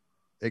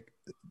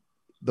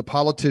 the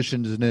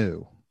politicians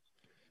knew,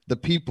 the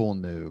people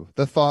knew,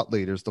 the thought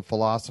leaders, the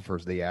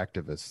philosophers, the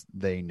activists,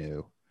 they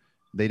knew.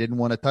 They didn't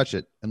want to touch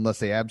it unless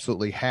they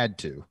absolutely had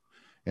to.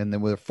 And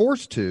then when they're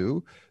forced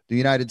to, the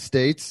United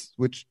States,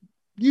 which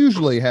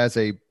usually has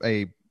a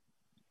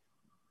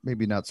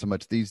maybe not so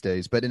much these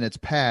days, but in its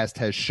past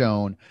has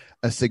shown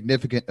a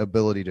significant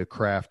ability to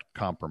craft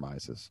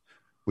compromises,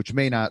 which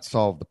may not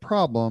solve the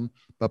problem,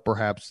 but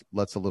perhaps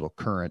lets a little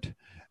current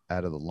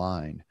out of the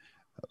line.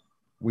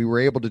 We were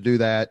able to do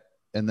that.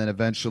 And then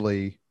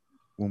eventually,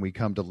 when we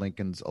come to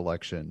Lincoln's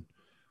election,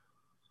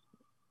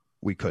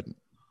 we couldn't.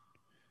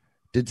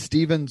 Did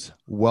Stevens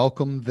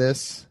welcome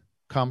this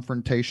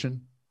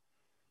confrontation?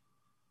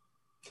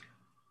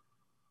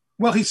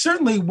 Well, he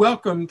certainly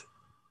welcomed,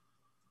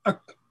 to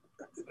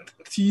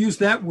use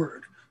that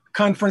word,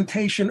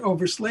 confrontation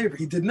over slavery.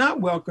 He did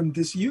not welcome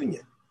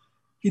disunion.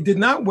 He did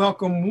not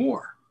welcome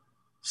war.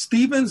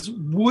 Stevens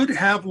would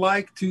have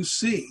liked to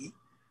see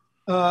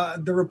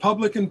the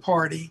Republican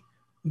Party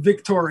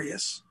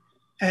victorious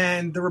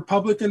and the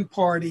Republican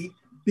Party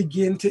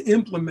begin to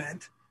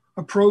implement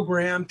a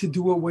program to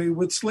do away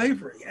with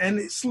slavery. And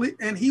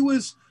he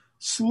was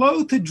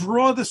slow to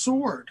draw the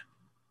sword,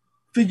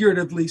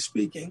 figuratively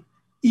speaking,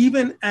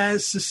 even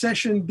as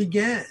secession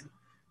began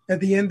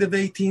at the end of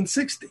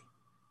 1860.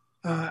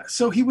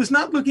 So he was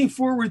not looking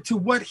forward to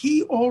what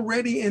he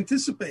already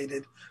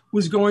anticipated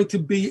was going to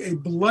be a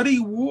bloody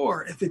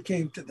war if it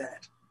came to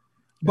that.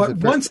 But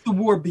once the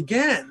war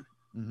began,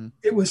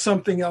 it was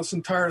something else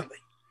entirely.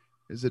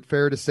 Is it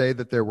fair to say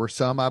that there were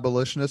some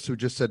abolitionists who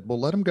just said, well,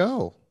 let them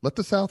go. Let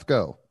the South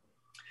go?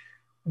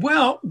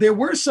 Well, there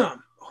were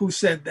some who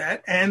said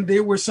that, and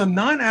there were some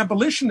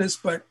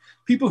non-abolitionists, but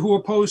people who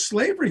opposed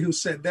slavery who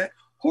said that.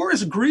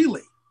 Horace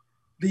Greeley,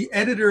 the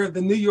editor of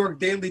the New York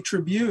Daily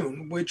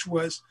Tribune, which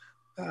was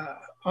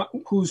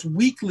whose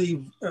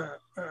weekly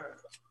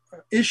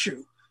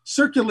issue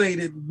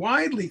circulated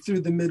widely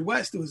through the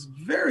Midwest. It was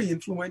a very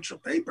influential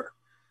paper.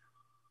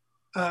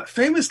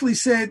 Famously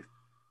said,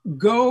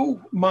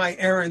 "Go, my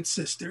errant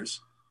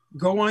sisters,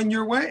 go on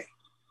your way."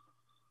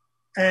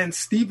 And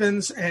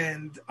Stevens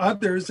and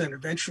others, and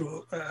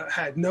eventually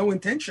had no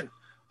intention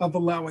of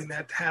allowing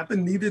that to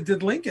happen. Neither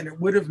did Lincoln. It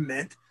would have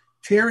meant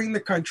tearing the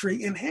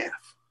country in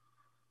half.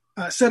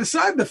 Set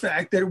aside the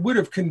fact that it would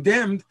have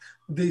condemned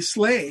the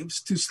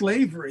slaves to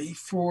slavery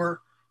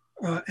for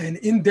an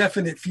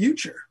indefinite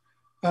future.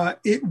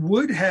 It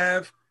would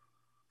have,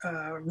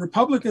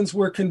 Republicans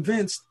were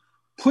convinced,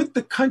 put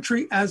the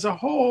country as a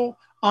whole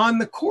on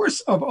the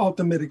course of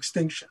ultimate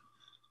extinction.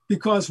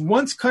 Because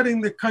once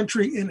cutting the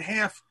country in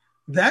half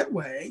that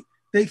way,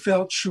 they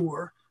felt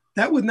sure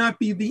that would not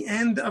be the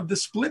end of the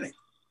splitting.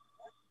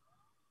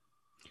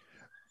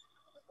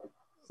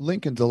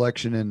 Lincoln's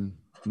election in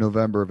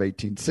November of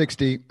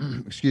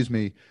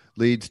 1860,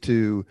 leads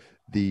to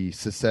the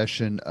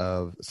secession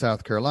of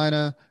South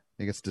Carolina. I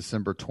think it's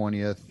December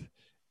 20th,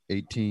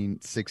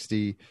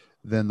 1860.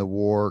 Then the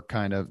war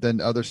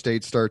then other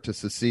states start to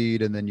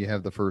secede. And then you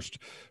have the first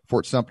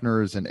Fort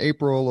Sumter is in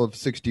April of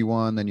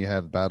 61. Then you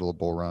have Battle of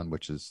Bull Run,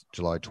 which is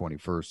July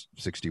 21st,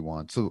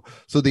 61. So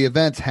the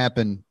events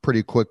happen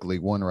pretty quickly,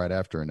 one right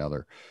after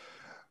another.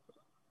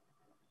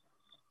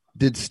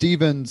 Did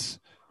Stevens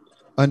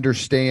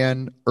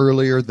understand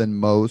earlier than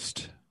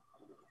most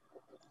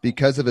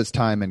because of his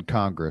time in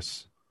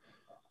Congress,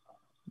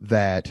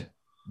 that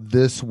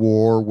this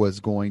war was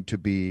going to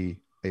be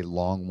a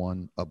long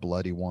one, a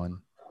bloody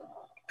one?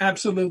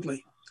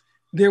 Absolutely.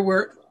 There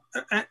were,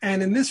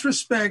 and in this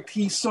respect,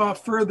 he saw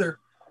further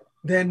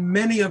than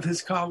many of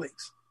his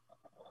colleagues.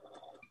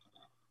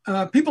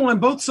 People on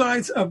both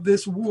sides of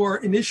this war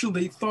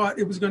initially thought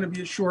it was going to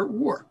be a short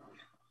war.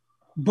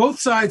 Both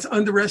sides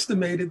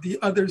underestimated the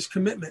other's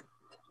commitment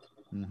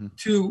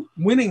to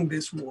winning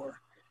this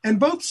war. And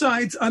both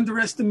sides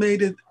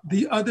underestimated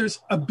the other's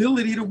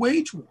ability to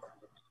wage war.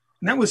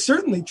 And that was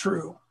certainly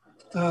true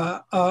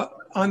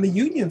on the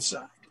Union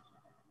side.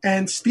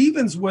 And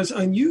Stevens was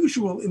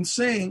unusual in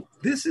saying,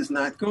 this is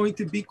not going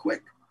to be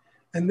quick.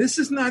 And this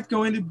is not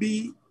going to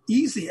be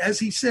easy. As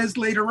he says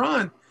later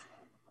on,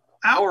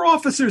 our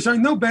officers are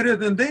no better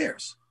than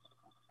theirs.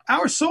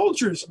 Our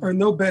soldiers are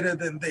no better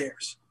than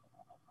theirs.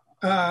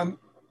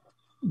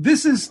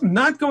 This is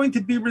not going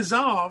to be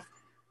resolved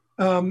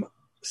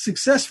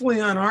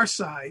successfully on our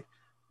side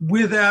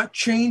without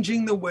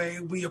changing the way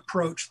we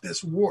approach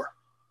this war.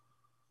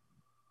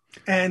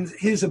 And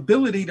his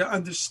ability to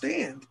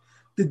understand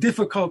the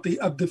difficulty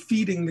of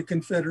defeating the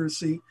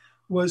Confederacy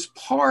was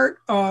part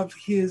of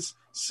his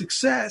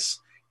success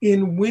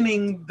in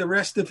winning the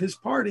rest of his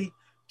party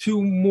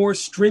to more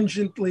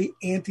stringently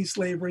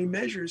anti-slavery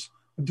measures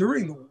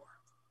during the war.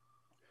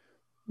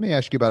 Let me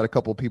ask you about a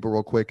couple of people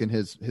real quick and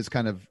his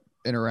kind of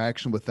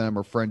interaction with them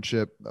or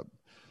friendship.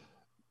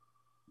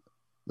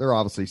 There are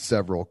obviously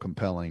several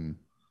compelling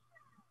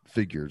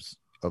figures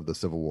of the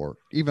Civil War,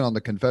 even on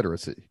the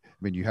Confederacy. I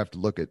mean, you have to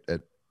look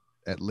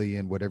at Lee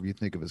and whatever you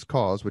think of his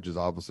cause, which is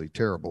obviously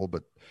terrible,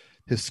 but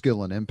his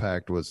skill and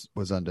impact was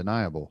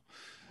undeniable.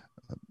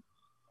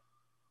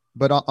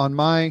 But on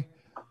my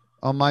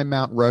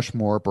Mount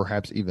Rushmore,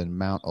 perhaps even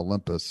Mount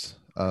Olympus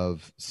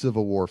of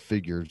Civil War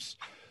figures,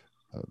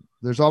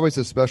 there's always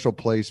a special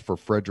place for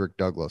Frederick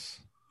Douglass.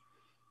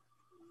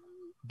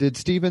 Did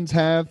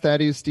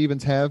Thaddeus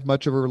Stevens have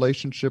much of a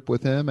relationship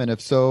with him? And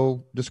if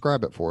so,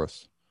 describe it for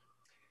us.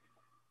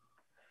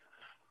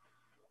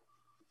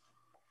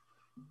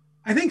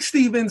 I think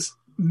Stevens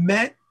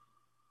met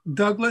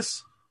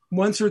Douglass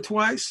once or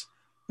twice,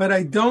 but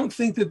I don't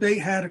think that they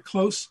had a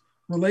close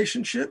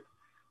relationship.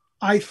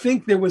 I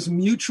think there was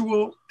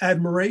mutual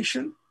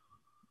admiration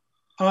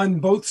on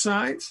both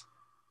sides.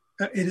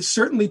 It is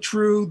certainly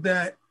true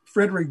that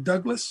Frederick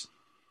Douglass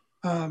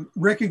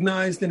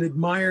recognized and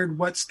admired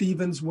what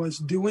Stevens was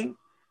doing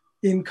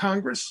in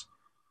Congress.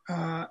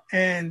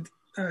 And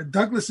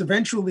Douglass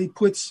eventually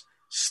puts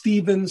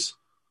Stevens'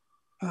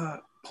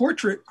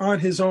 portrait on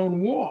his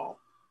own wall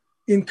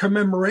in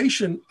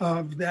commemoration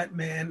of that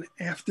man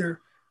after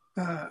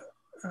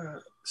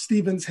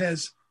Stevens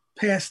has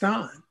passed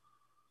on.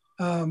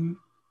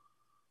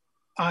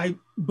 I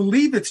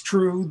believe it's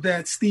true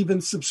that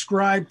Stevens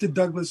subscribed to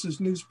Douglass's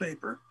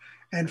newspaper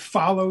and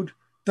followed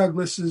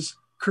Douglass's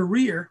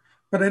career,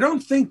 but I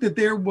don't think that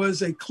there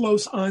was a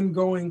close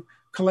ongoing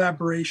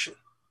collaboration.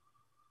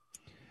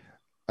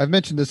 I've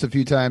mentioned this a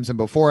few times, and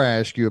before I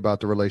ask you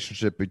about the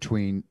relationship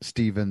between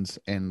Stevens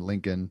and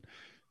Lincoln,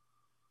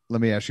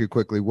 let me ask you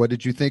quickly, what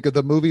did you think of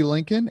the movie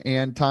Lincoln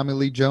and Tommy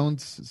Lee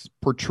Jones'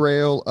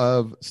 portrayal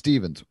of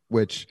Stevens,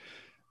 which,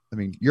 I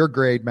mean, your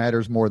grade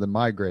matters more than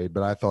my grade,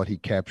 but I thought he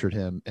captured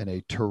him in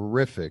a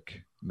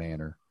terrific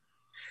manner.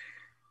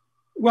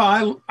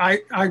 Well,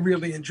 I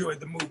really enjoyed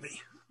the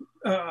movie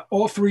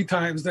all three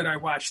times that I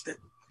watched it.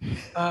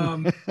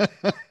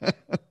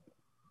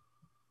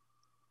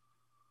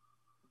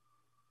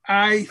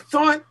 I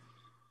thought,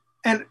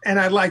 and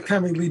I like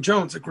Tommy Lee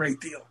Jones a great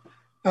deal.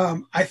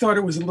 I thought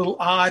it was a little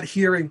odd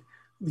hearing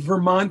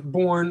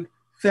Vermont-born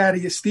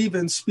Thaddeus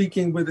Stevens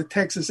speaking with a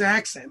Texas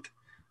accent.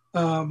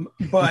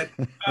 But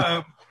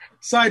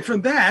aside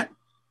from that,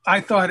 I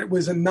thought it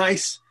was a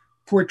nice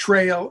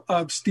portrayal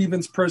of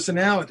Stevens'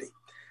 personality.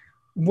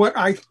 What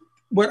I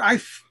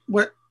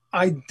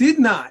did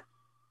not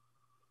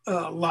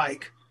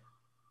like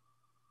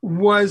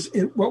was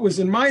what was,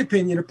 in my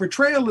opinion, a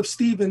portrayal of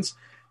Stevens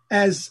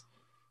as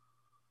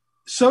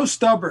so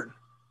stubborn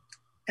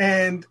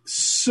and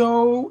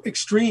so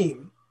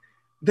extreme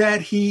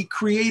that he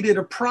created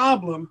a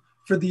problem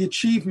for the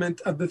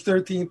achievement of the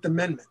 13th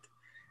Amendment,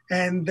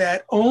 and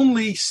that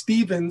only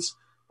Stevens'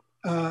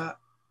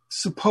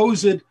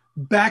 supposed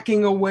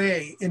backing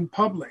away in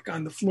public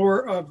on the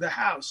floor of the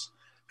House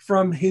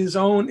from his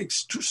own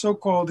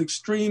so-called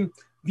extreme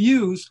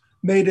views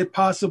made it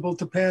possible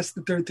to pass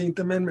the 13th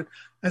Amendment.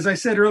 As I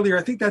said earlier,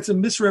 I think that's a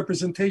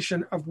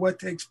misrepresentation of what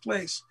takes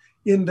place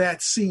in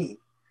that scene.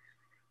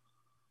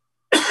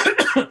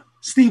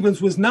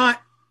 Stevens was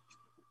not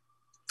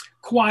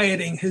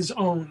quieting his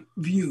own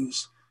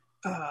views,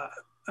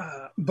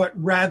 but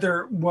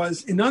rather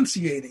was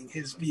enunciating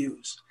his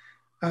views.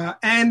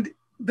 And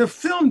the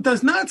film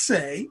does not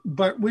say,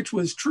 but which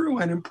was true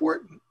and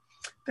important,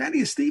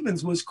 Thaddeus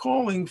Stevens was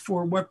calling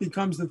for what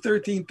becomes the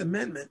 13th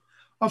Amendment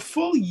a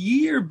full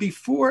year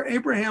before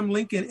Abraham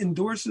Lincoln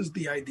endorses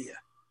the idea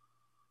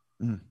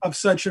of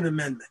such an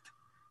amendment.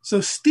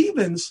 So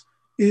Stevens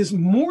is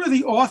more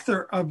the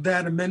author of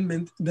that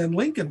amendment than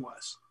Lincoln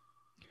was.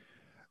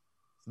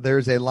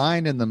 There's a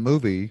line in the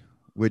movie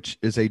which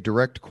is a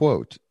direct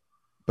quote,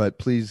 but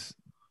please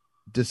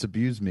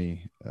disabuse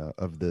me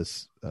of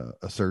this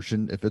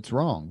assertion if it's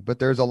wrong. But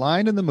there's a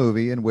line in the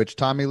movie in which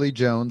Tommy Lee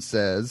Jones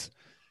says,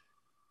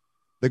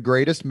 "The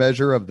greatest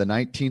measure of the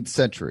 19th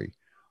century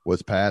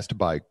was passed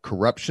by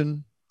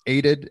corruption,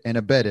 aided and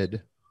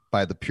abetted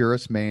by the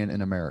purest man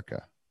in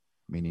America,"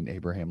 meaning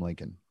Abraham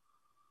Lincoln.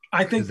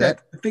 I think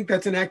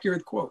that's an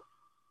accurate quote.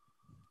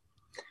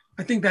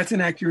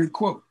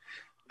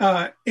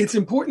 It's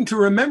important to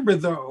remember,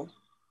 though,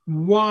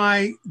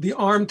 why the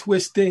arm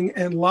twisting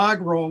and log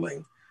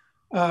rolling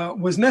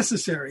was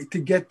necessary to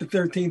get the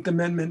 13th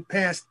Amendment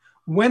passed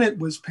when it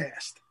was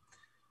passed.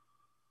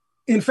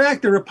 In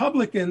fact, the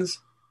Republicans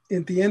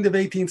at the end of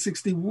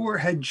 1864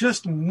 had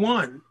just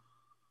won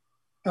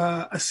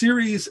a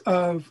series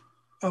of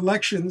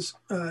elections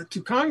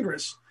to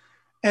Congress.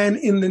 And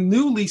in the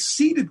newly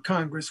seated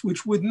Congress,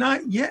 which would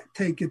not yet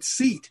take its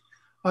seat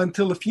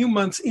until a few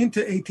months into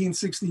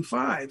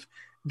 1865,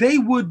 they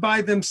would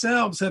by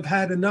themselves have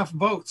had enough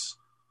votes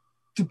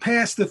to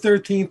pass the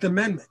 13th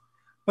Amendment.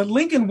 But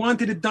Lincoln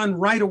wanted it done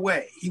right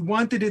away. He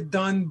wanted it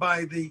done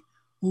by the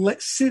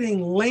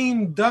sitting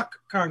lame duck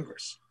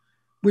Congress,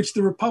 which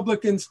the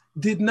Republicans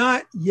did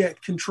not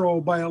yet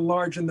control by a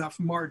large enough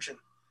margin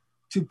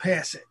to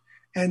pass it.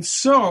 And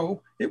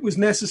so it was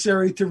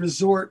necessary to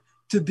resort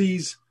to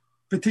these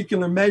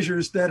particular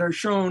measures that are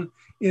shown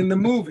in the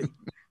movie.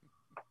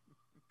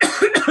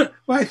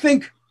 Well, I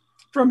think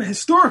from a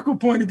historical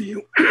point of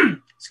view,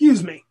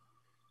 excuse me,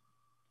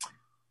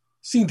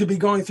 seem to be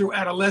going through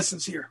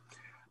adolescence here.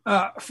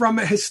 From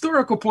a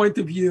historical point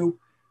of view,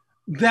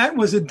 that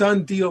was a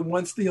done deal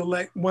once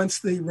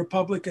the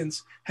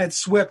Republicans had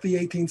swept the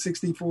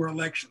 1864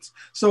 elections.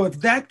 So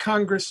if that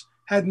Congress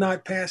had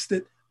not passed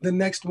it, the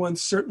next one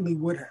certainly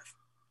would have.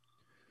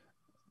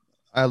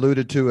 I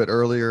alluded to it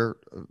earlier,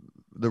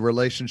 the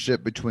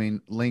relationship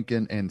between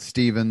Lincoln and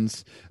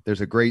Stevens. There's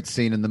a great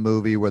scene in the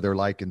movie where they're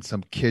like in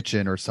some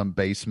kitchen or some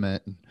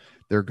basement. And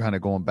they're kind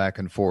of going back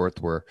and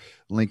forth where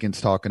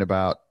Lincoln's talking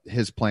about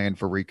his plan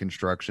for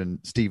Reconstruction.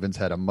 Stevens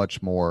had a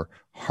much more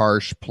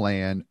harsh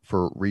plan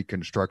for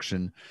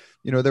Reconstruction.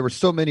 You know, there were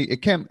so many,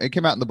 it came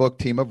out in the book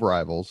Team of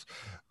Rivals,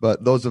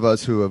 but those of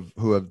us who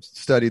have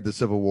studied the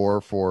Civil War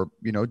for,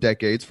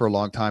 decades, for a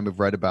long time, have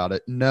read about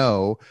it,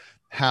 know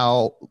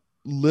how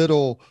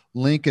little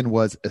Lincoln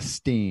was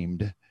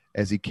esteemed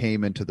as he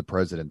came into the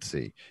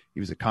presidency. He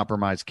was a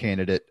compromise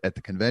candidate at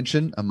the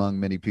convention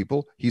among many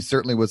people. He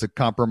certainly was a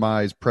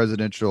compromise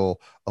presidential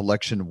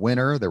election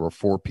winner. There were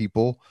 4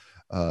 people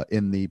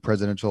in the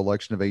presidential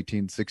election of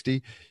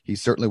 1860. He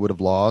certainly would have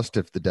lost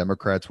if the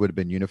Democrats would have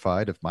been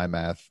unified, if my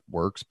math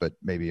works, but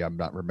maybe I'm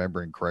not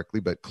remembering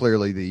correctly. But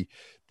clearly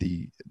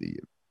the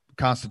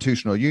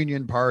Constitutional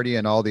Union Party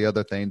and all the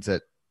other things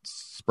that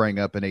sprang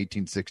up in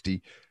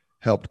 1860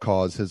 helped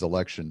cause his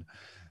election.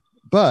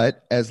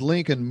 But as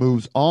Lincoln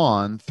moves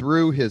on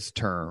through his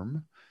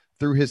term,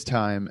 through his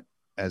time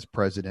as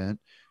president,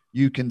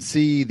 you can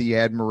see the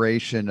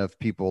admiration of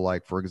people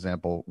like, for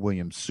example,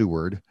 William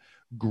Seward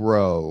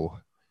grow,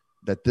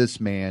 that this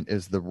man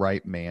is the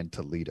right man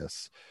to lead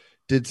us.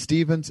 Did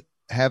Stevens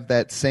have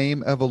that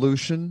same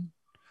evolution,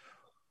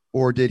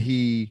 or did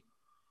he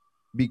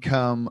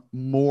become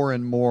more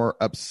and more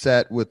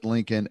upset with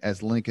Lincoln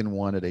as Lincoln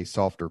wanted a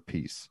softer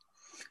peace?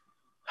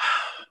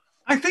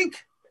 I think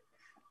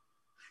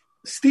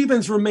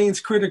Stevens remains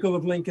critical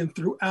of Lincoln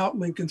throughout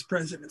Lincoln's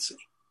presidency.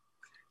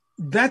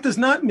 That does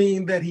not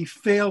mean that he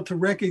failed to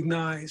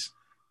recognize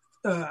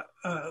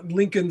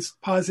Lincoln's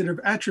positive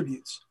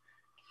attributes.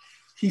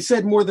 He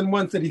said more than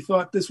once that he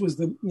thought this was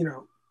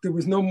there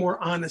was no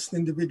more honest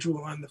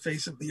individual on the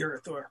face of the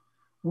earth, or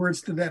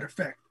words to that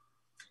effect.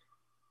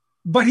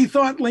 But he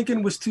thought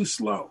Lincoln was too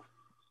slow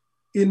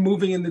in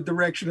moving in the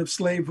direction of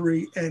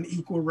slavery and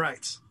equal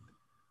rights.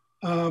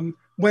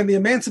 When the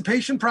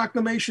Emancipation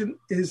Proclamation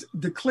is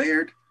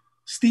declared,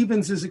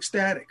 Stevens is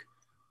ecstatic.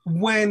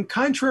 When,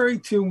 contrary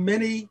to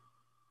many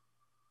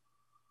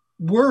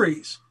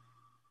worries,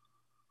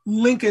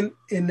 Lincoln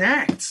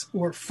enacts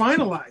or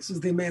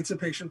finalizes the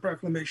Emancipation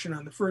Proclamation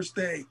on the first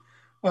day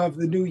of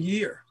the new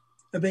year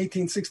of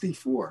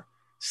 1864,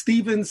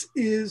 Stevens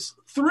is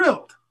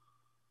thrilled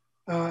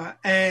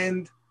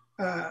and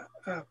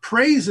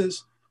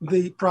praises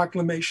the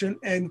proclamation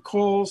and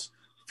calls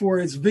for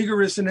its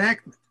vigorous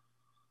enactment.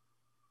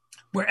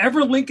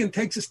 Wherever Lincoln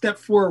takes a step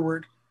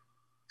forward,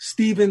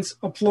 Stevens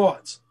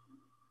applauds.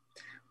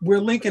 Where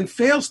Lincoln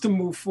fails to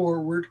move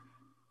forward,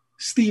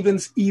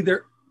 Stevens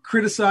either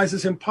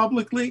criticizes him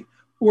publicly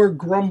or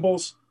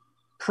grumbles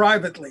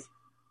privately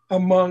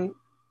among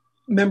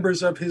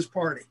members of his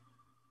party.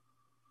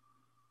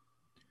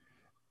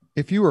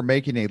 If you were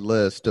making a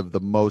list of the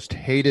most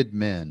hated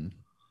men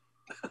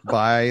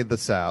by the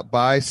South,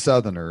 by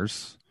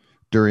Southerners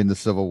during the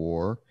Civil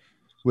War,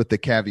 with the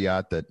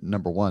caveat that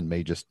number 1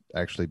 may just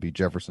actually be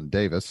Jefferson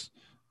Davis,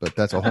 but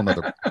that's a whole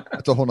nother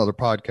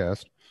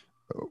podcast.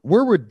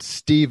 Where would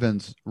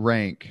Stevens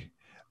rank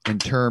in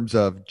terms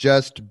of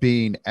just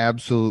being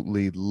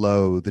absolutely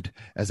loathed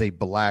as a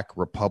black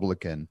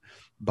Republican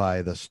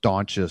by the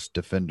staunchest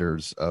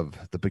defenders of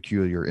the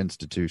peculiar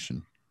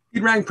institution? He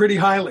ranked pretty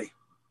highly.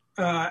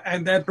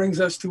 And that brings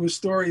us to a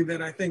story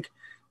that I think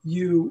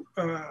you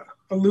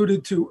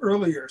alluded to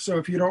earlier. So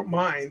if you don't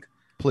mind,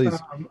 please,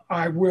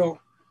 I will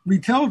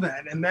retell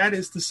that. And that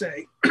is to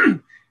say,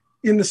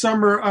 in the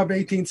summer of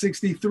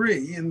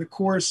 1863, in the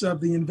course of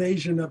the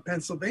invasion of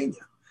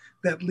Pennsylvania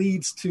that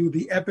leads to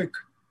the epic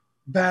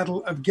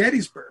Battle of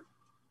Gettysburg,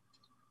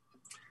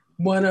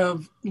 one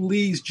of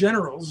Lee's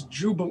generals,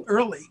 Jubal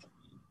Early,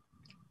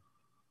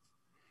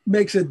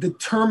 makes a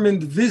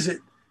determined visit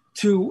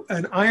to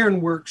an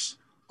ironworks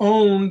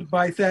owned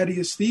by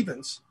Thaddeus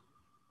Stevens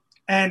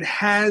and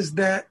has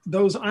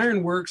those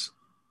ironworks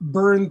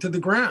burned to the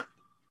ground.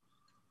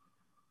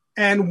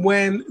 And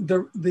when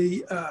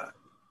the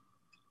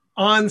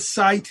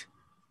on-site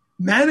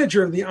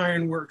manager of the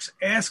ironworks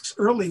asks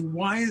Early,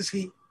 why is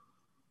he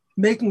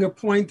making a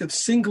point of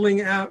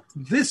singling out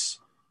this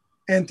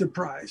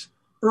enterprise,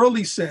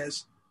 Early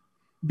says,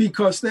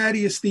 because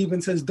Thaddeus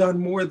Stevens has done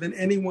more than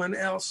anyone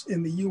else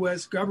in the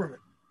U.S.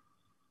 government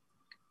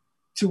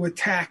to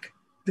attack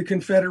the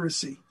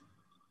Confederacy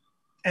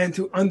and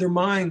to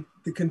undermine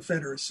the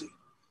Confederacy.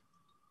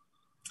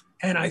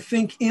 And I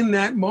think in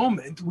that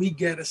moment, we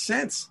get a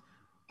sense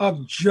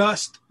of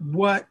just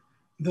what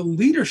the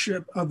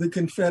leadership of the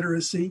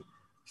Confederacy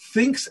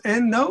thinks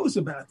and knows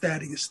about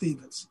Thaddeus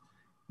Stevens.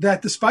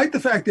 That despite the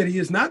fact that he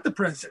is not the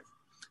president,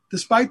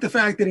 despite the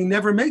fact that he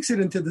never makes it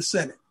into the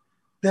Senate,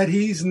 that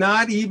he's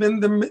not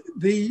even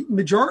the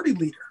majority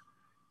leader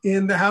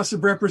in the House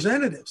of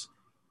Representatives,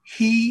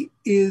 he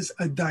is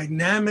a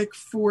dynamic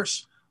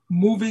force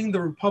moving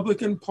the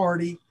Republican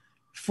Party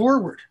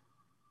forward.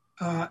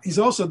 He's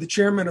also the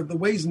chairman of the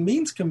Ways and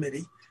Means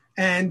Committee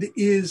and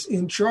is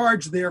in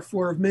charge,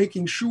 therefore, of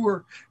making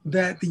sure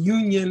that the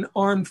Union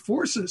armed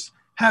forces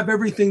have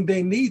everything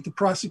they need to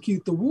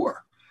prosecute the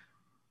war.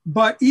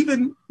 But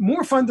even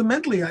more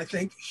fundamentally, I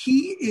think,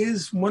 he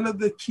is one of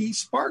the key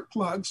spark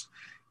plugs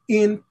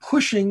in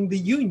pushing the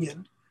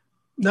Union,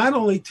 not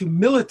only to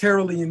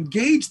militarily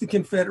engage the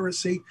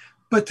Confederacy,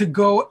 but to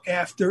go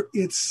after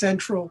its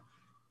central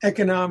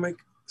economic,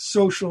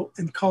 social,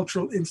 and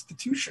cultural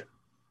institution,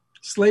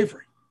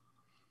 slavery.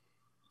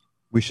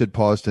 We should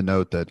pause to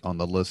note that on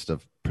the list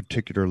of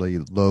particularly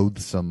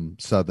loathsome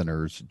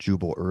Southerners,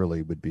 Jubal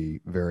Early would be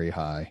very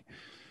high.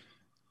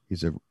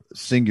 He's a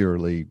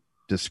singularly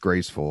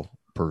disgraceful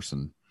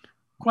person.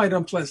 Quite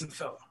unpleasant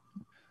fellow.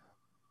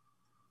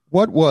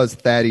 What was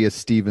Thaddeus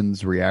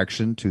Stevens'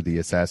 reaction to the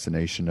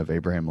assassination of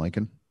Abraham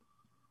Lincoln?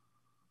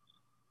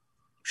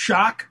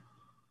 Shock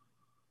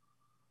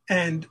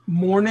and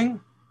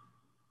mourning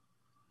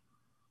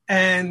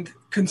and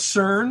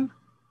concern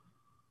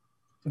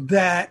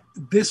that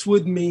this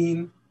would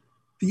mean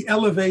the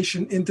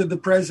elevation into the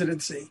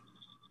presidency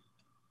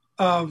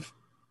of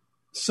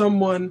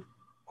someone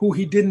who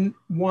he didn't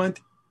want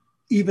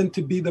even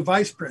to be the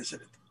vice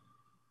president,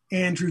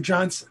 Andrew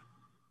Johnson,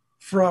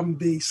 from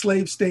the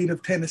slave state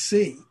of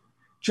Tennessee.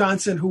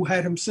 Johnson, who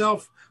had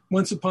himself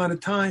once upon a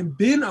time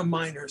been a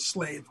minor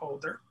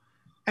slaveholder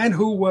and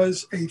who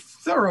was a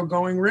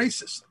thoroughgoing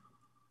racist.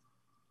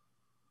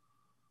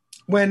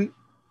 When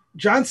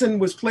Johnson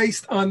was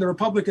placed on the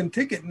Republican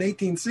ticket in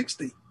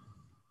 1860,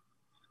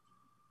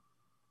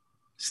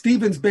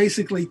 Stevens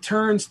basically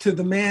turns to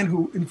the man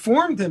who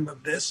informed him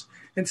of this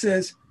and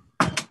says,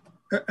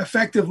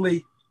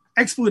 effectively,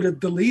 expletive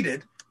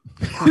deleted,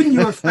 couldn't you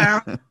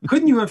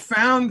have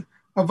found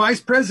a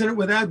vice president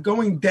without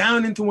going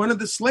down into one of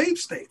the slave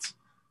states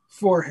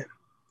for him?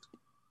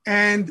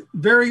 And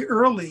very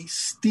early,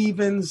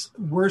 Stevens'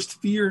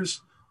 worst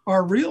fears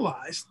are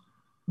realized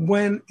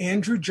when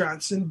Andrew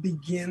Johnson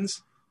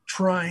begins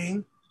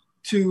trying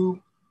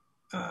to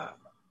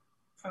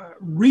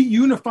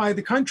reunify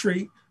the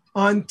country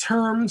on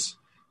terms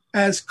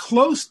as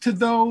close to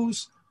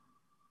those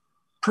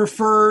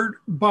preferred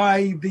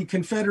by the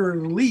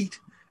Confederate elite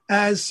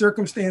as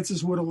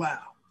circumstances would allow,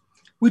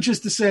 which is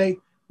to say,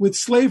 with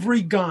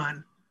slavery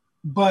gone,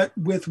 but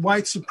with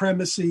white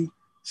supremacy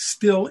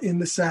still in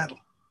the saddle.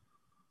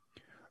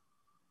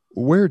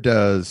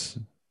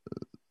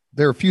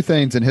 There are a few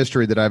things in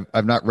history that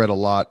I've not read a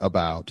lot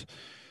about,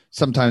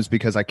 sometimes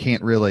because I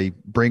can't really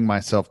bring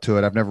myself to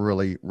it. I've never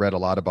really read a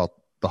lot about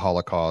the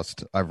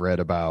Holocaust. I've read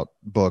about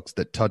books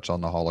that touch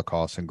on the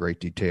Holocaust in great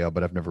detail,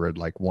 but I've never read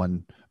like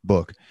one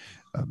book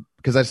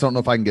because I just don't know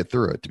if I can get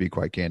through it, to be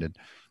quite candid.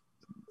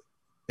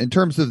 In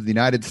terms of the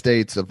United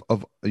States,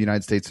 of the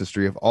United States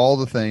history, of all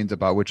the things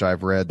about which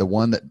I've read, the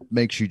one that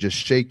makes you just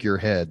shake your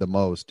head the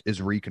most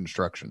is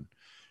Reconstruction.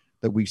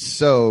 That we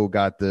so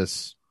got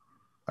this,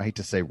 I hate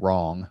to say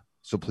wrong,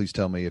 so please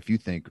tell me if you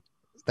think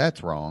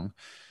that's wrong.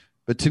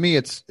 But to me,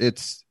 it's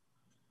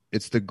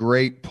the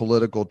great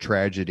political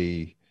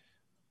tragedy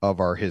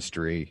of our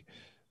history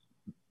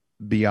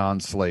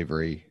beyond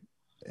slavery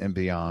and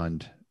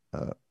beyond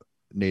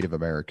Native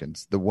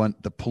Americans.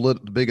 The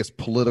biggest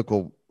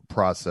political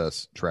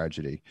process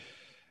tragedy.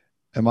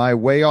 Am I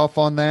way off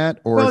on that,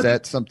 or Well, is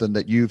that something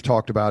that you've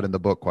talked about in the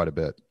book quite a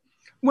bit?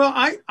 Well,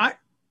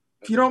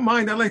 if you don't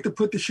mind, I'd like to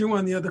put the shoe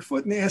on the other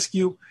foot and ask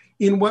you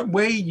in what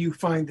way you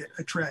find it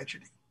a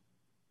tragedy.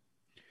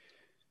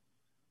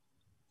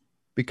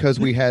 Because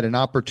we had an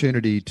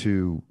opportunity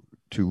to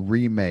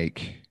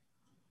remake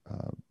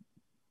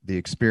the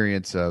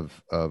experience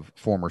of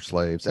former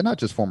slaves, and not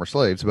just former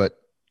slaves, but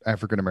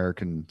African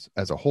Americans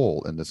as a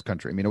whole in this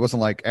country. I mean, it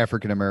wasn't like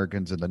African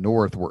Americans in the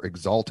North were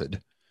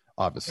exalted,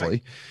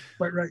 obviously,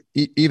 right.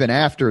 Even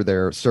after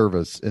their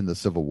service in the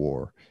Civil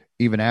War,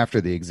 even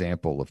after the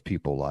example of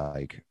people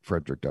like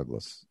Frederick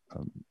Douglass,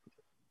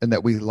 and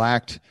that we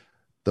lacked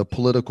the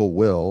political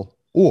will,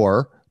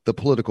 or the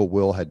political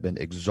will had been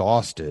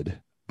exhausted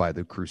by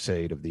the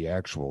crusade of the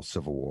actual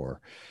Civil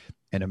War.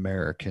 And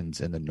Americans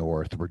in the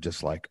North were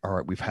just like, all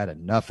right, we've had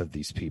enough of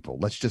these people.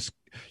 Let's just,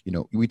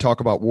 we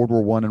talk about World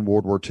War I and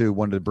World War II,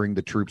 wanted to bring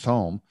the troops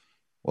home.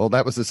 Well,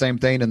 that was the same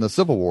thing in the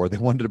Civil War. They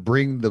wanted to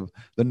bring the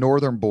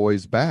Northern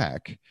boys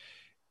back.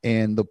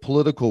 And the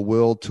political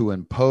will to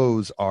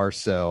impose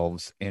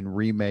ourselves and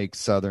remake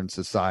Southern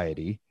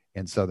society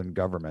and Southern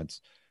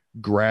governments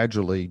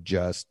gradually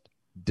just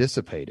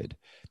dissipated.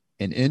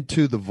 And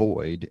into the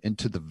void,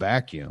 into the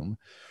vacuum,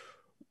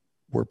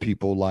 were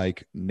people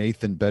like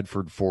Nathan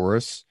Bedford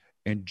Forrest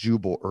and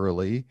Jubal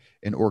Early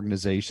and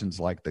organizations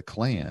like the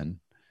Klan.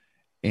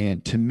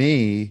 And to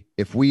me,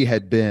 if we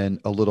had been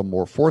a little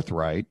more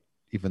forthright,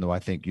 even though I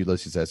think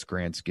Ulysses S.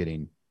 Grant's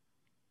getting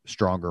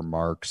stronger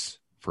marks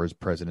for his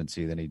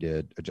presidency than he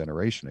did a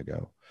generation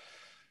ago,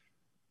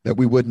 that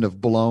we wouldn't have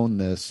blown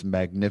this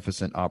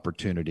magnificent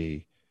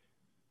opportunity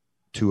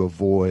to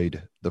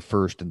avoid the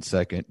first and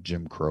second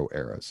Jim Crow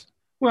eras.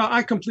 Well,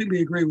 I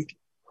completely agree with you.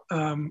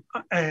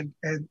 And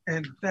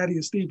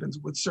Thaddeus Stevens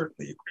would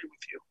certainly agree with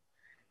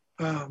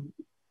you.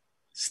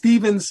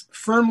 Stevens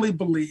firmly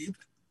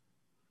believed,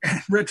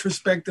 and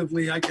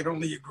retrospectively, I can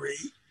only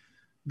agree,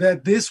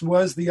 that this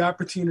was the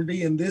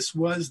opportunity and this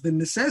was the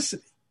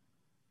necessity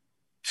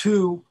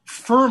to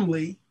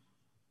firmly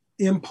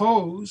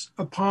impose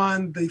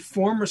upon the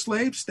former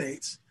slave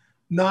states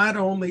not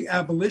only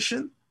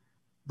abolition,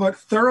 but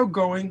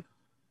thoroughgoing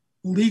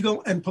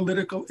legal and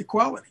political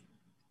equality.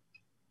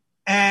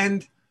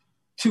 And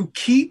to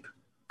keep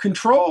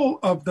control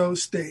of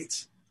those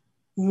states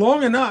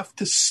long enough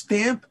to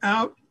stamp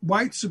out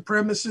white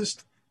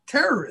supremacist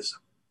terrorism.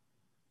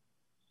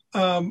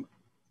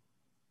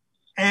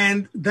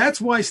 And that's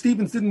why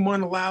Stevens didn't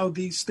want to allow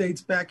these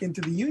states back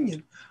into the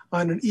Union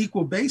on an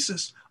equal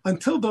basis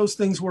until those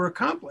things were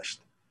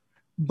accomplished.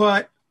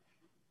 But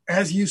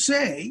as you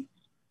say,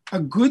 a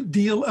good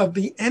deal of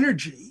the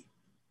energy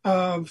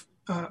of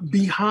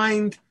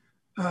behind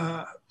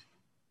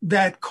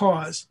that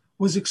cause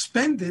was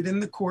expended in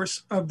the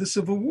course of the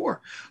Civil War.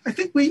 I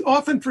think we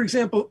often, for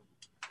example,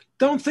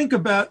 don't think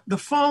about the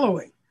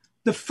following.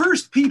 The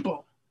first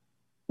people,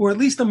 or at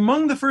least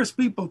among the first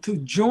people to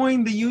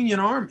join the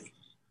Union Army,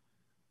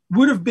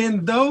 would have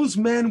been those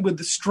men with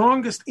the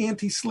strongest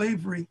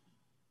anti-slavery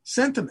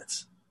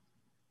sentiments.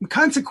 And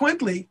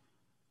consequently,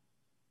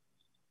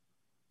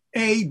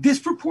 a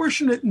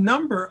disproportionate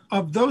number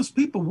of those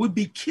people would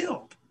be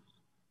killed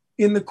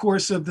in the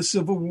course of the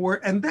Civil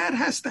War, and that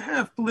has to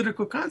have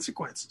political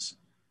consequences.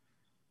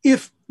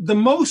 If the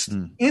most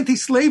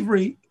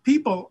anti-slavery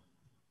people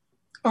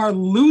are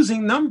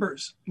losing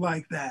numbers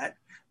like that,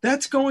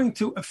 that's going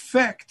to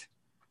affect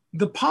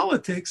the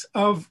politics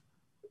of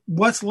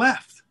what's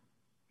left.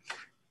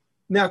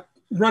 Now,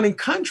 running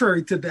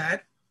contrary to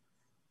that,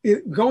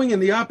 going in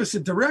the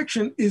opposite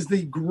direction is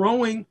the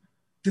growing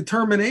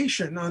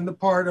determination on the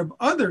part of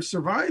other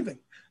surviving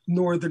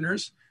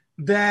Northerners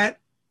that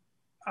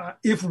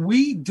if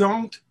we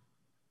don't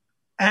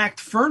act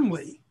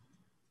firmly,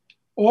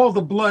 all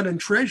the blood and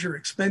treasure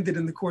expended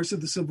in the course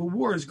of the Civil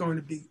War is going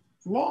to be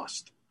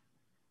lost.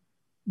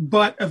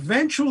 But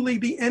eventually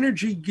the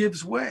energy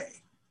gives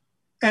way.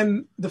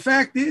 And the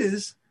fact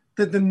is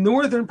that the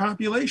Northern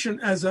population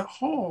as a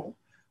whole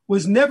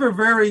was never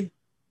very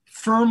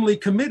firmly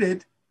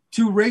committed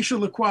to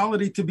racial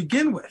equality to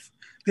begin with.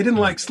 They didn't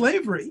like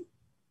slavery,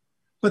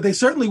 but they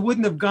certainly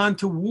wouldn't have gone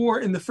to war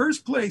in the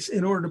first place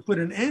in order to put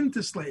an end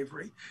to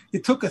slavery.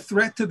 It took a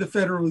threat to the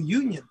Federal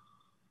Union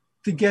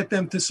to get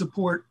them to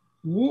support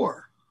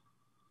war.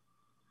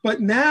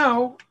 But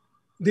now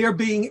they're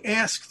being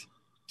asked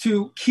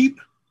to keep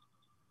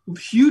a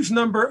huge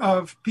number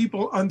of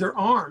people under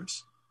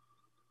arms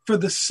for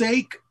the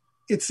sake,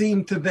 it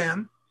seemed to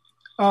them,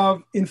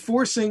 of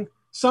enforcing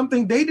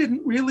something they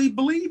didn't really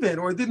believe in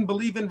or didn't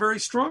believe in very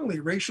strongly,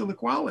 racial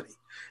equality.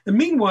 And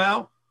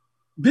meanwhile,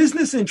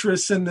 business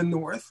interests in the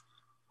North,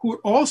 who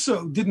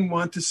also didn't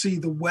want to see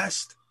the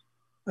West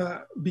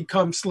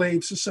become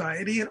slave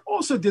society and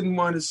also didn't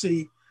want to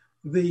see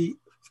the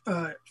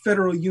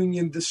Federal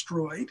Union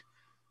destroyed,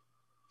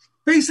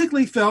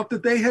 basically felt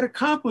that they had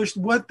accomplished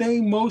what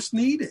they most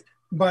needed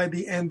by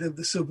the end of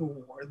the Civil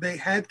War. They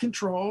had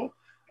control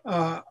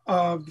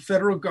of the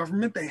federal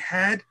government. They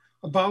had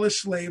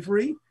abolished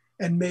slavery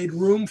and made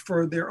room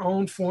for their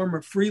own form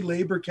of free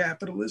labor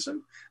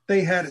capitalism.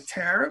 They had a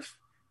tariff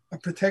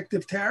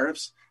protective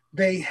tariffs.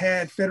 They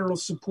had federal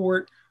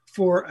support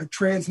for a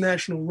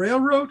transnational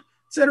railroad,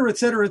 et cetera, et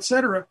cetera, et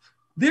cetera.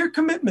 Their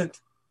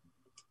commitment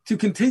to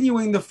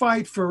continuing the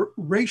fight for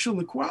racial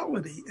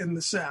equality in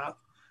the South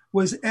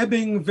was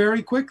ebbing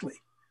very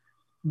quickly.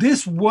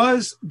 This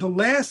was the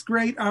last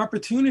great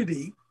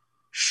opportunity,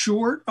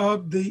 short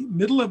of the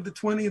middle of the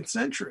 20th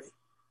century,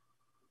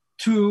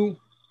 to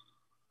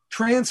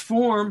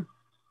transform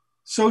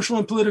social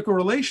and political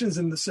relations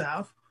in the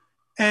South,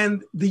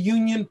 and the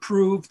Union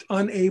proved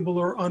unable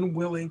or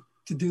unwilling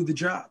to do the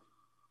job.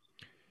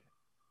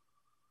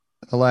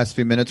 The last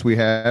few minutes we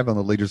have on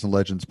the Leaders and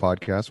Legends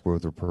podcast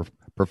with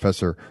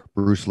Professor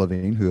Bruce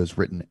Levine, who has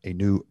written a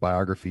new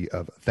biography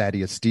of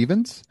Thaddeus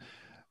Stevens.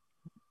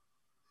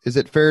 Is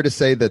it fair to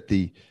say that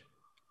the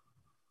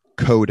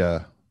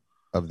coda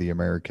of the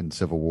American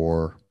Civil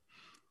War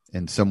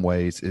in some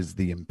ways is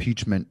the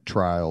impeachment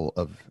trial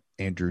of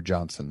Andrew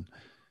Johnson?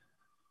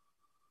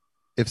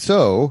 If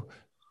so,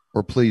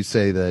 or please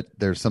say that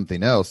there's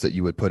something else that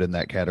you would put in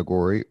that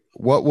category.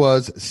 What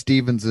was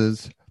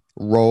Stevens's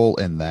role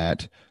in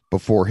that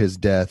before his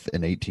death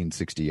in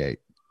 1868?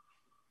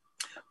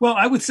 Well,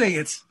 I would say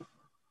if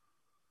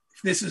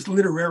this is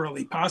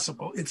literarily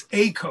possible, it's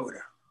a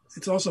coda.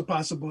 It's also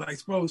possible, I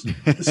suppose,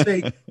 to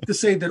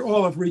say that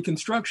all of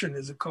Reconstruction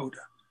is a coda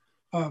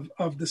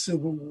of the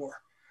Civil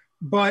War.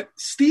 But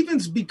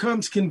Stevens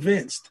becomes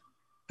convinced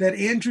that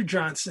Andrew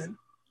Johnson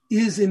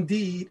is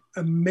indeed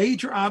a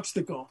major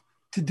obstacle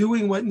to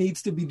doing what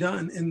needs to be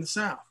done in the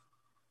South.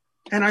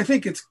 And I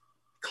think it's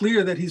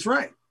clear that he's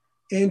right.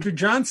 Andrew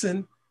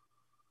Johnson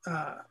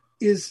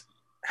is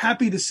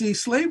happy to see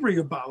slavery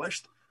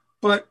abolished,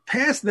 but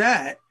past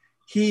that,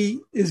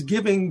 he is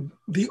giving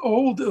the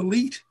old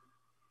elite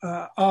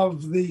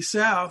of the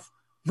South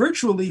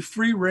virtually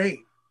free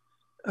rein.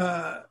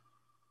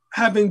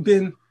 Having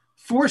been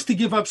forced to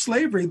give up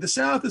slavery, the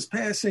South is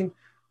passing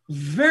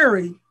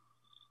very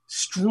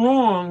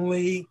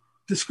strongly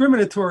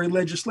discriminatory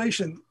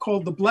legislation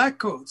called the Black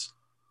Codes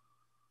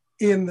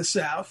in the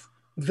South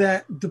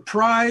that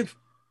deprive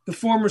the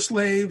former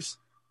slaves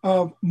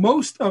of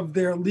most of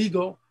their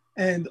legal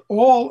and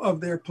all of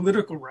their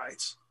political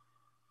rights,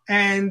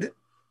 and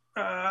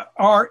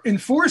are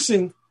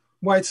enforcing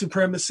white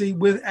supremacy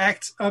with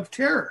acts of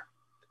terror.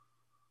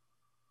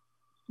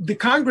 The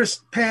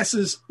Congress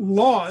passes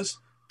laws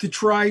to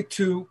try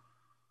to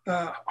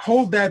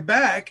hold that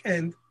back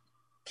and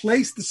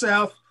place the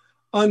South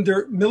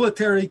under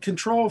military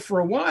control for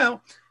a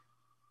while.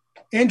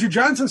 Andrew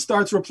Johnson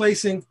starts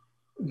replacing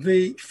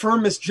the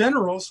firmest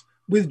generals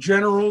with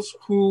generals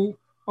who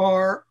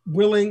are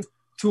willing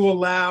to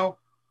allow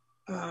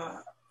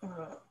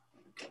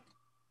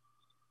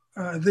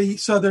the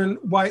Southern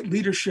white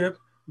leadership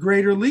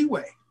greater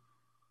leeway.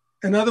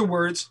 In other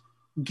words,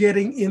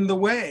 getting in the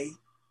way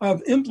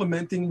of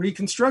implementing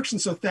Reconstruction.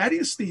 So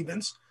Thaddeus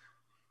Stevens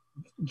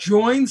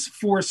joins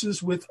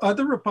forces with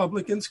other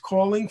Republicans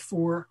calling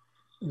for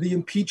the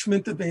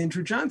impeachment of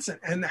Andrew Johnson.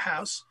 And the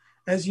House,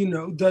 as you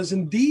know, does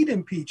indeed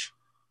impeach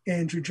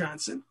Andrew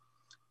Johnson.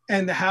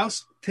 And the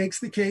House takes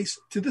the case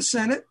to the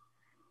Senate.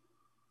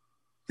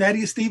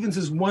 Thaddeus Stevens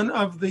is one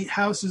of the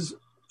House's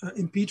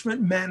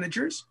impeachment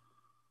managers.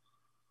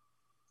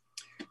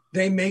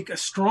 They make a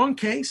strong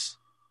case,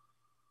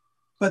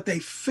 but they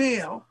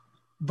fail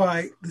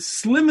by the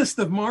slimmest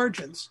of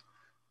margins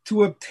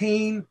to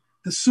obtain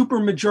the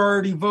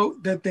supermajority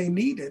vote that they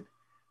needed,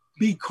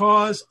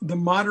 because the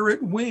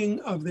moderate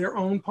wing of their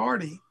own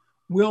party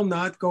will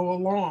not go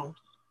along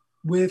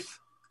with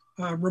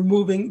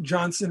removing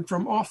Johnson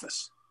from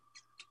office.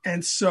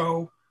 And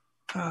so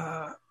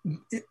the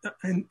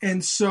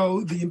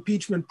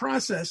impeachment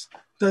process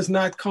does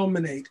not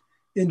culminate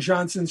in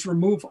Johnson's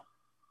removal.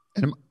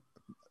 And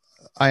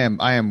I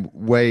am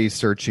way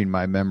searching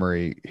my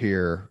memory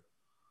here.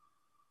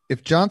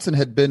 If Johnson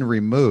had been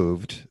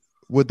removed,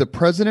 would the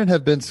president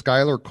have been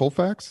Schuyler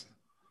Colfax,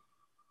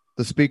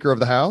 the Speaker of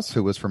the House,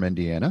 who was from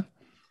Indiana,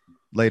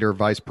 later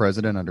vice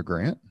president under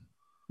Grant?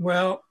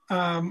 Well,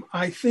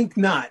 I think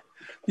not,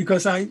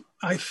 because I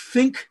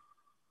think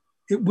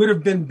it would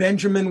have been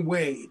Benjamin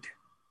Wade.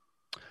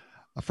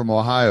 From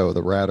Ohio,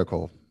 the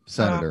radical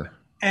senator.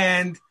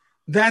 And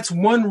that's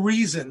one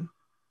reason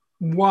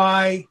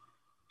why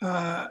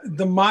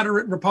the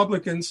moderate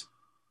Republicans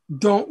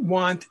don't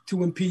want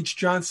to impeach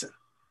Johnson,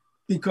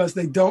 because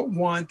they don't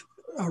want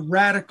a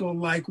radical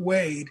like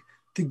Wade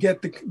to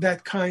get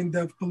that kind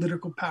of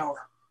political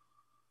power.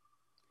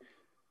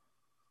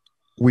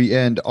 We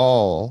end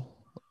all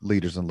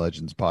Leaders and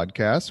Legends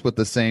podcasts with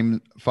the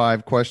same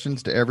 5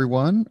 questions to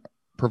everyone.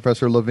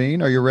 Professor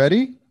Levine, are you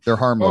ready? They're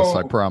harmless,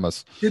 I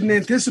promise. Didn't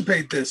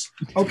anticipate this.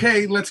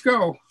 Okay, let's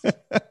go.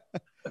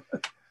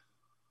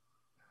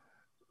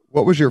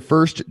 What was your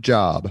first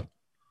job?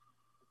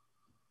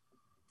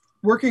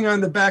 Working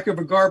on the back of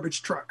a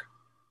garbage truck.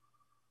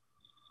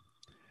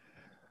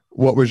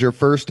 What was your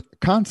first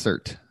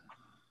concert?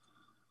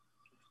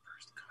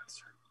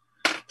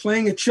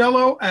 Playing a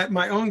cello at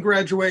my own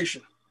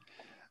graduation.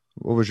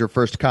 What was your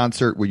first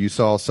concert where you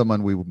saw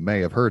someone we may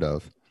have heard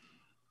of?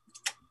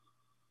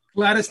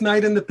 Gladys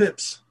Knight and the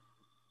Pips.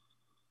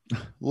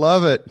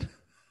 Love it.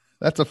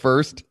 That's a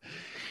first.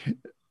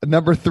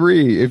 Number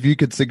 3, if you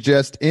could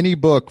suggest any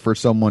book for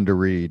someone to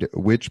read,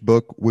 which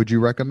book would you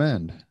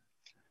recommend?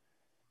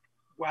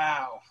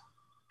 Wow,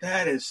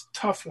 that is a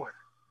tough one.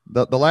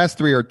 The last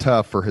 3 are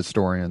tough for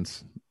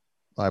historians.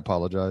 I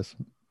apologize.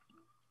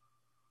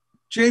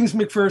 James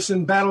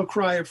McPherson, Battle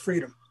Cry of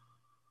Freedom.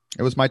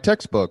 It was my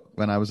textbook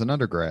when I was an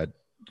undergrad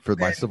for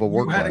my Civil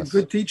War class. You had a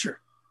good teacher.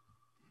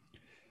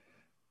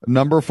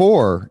 Number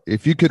 4,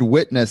 if you could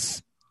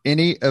witness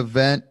any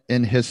event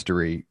in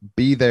history,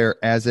 be there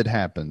as it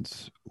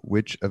happens,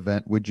 which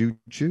event would you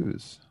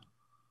choose?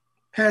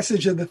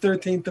 Passage of the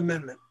 13th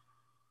Amendment.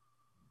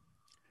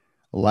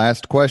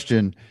 Last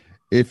question.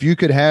 If you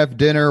could have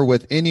dinner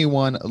with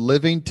anyone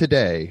living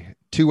today,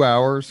 2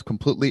 hours,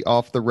 completely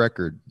off the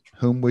record,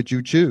 whom would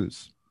you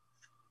choose?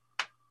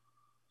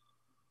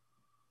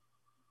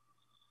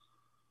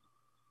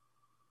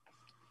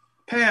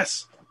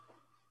 Pass.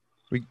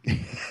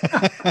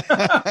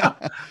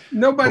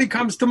 Nobody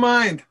comes to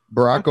mind.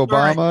 Barack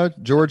Obama,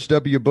 George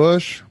W.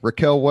 Bush,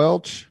 Raquel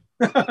Welch.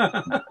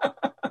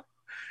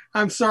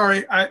 I'm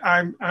sorry.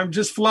 I'm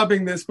just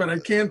flubbing this, but I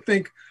can't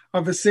think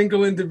of a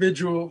single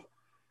individual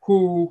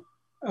who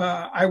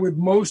I would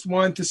most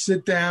want to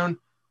sit down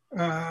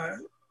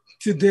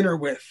to dinner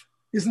with.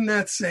 Isn't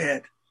that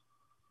sad?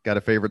 Got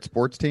a favorite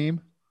sports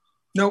team?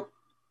 Nope.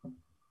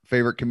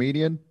 Favorite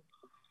comedian?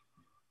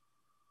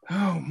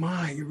 Oh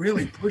my, you're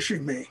really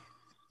pushing me.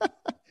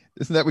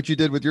 Isn't that what you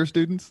did with your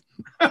students?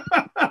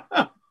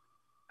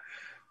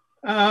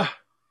 I'm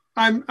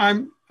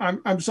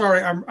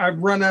sorry. I've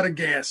run out of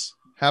gas.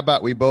 How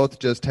about we both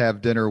just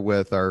have dinner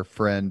with our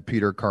friend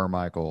Peter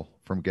Carmichael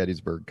from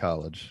Gettysburg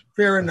College?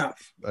 Fair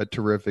enough. A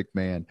terrific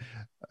man.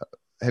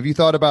 Have you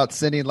thought about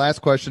sending,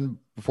 last question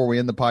before we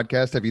end the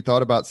podcast, have you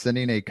thought about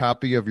sending a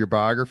copy of your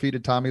biography to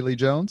Tommy Lee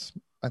Jones?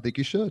 I think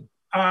you should.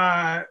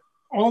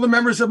 All the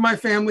members of my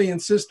family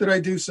insist that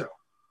I do so.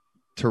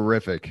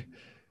 Terrific.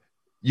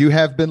 You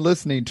have been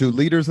listening to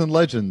Leaders and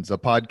Legends, a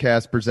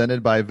podcast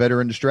presented by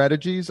Veteran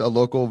Strategies, a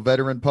local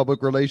veteran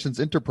public relations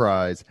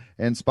enterprise,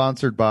 and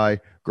sponsored by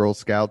Girl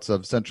Scouts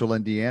of Central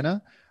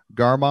Indiana,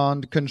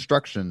 Garmond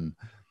Construction,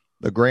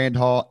 the Grand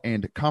Hall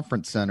and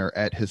Conference Center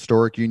at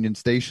Historic Union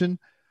Station,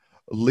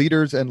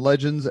 Leaders and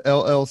Legends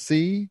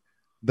LLC,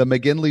 the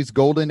McGinley's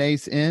Golden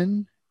Ace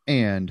Inn,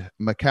 and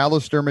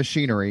McAllister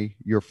Machinery,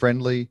 your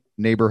friendly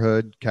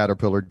neighborhood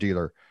Caterpillar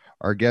dealer.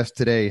 Our guest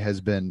today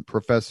has been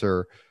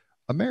Professor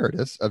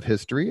Emeritus of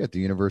History at the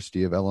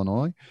University of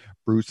Illinois,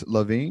 Bruce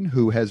Levine,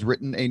 who has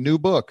written a new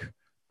book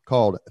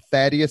called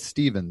Thaddeus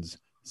Stevens,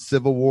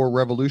 Civil War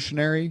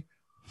Revolutionary,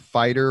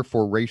 Fighter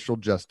for Racial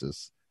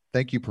Justice.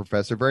 Thank you,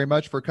 Professor, very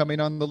much for coming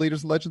on the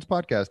Leaders and Legends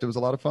podcast. It was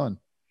a lot of fun.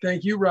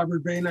 Thank you,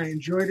 Robert Bain. I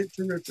enjoyed it.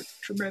 Terrific.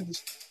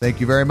 Tremendous.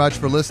 Thank you very much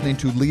for listening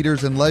to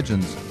Leaders and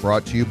Legends,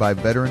 brought to you by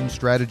Veteran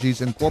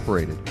Strategies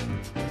Incorporated.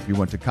 If you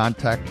want to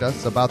contact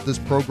us about this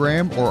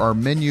program or our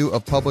menu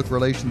of public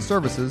relations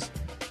services,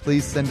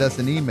 please send us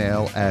an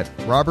email at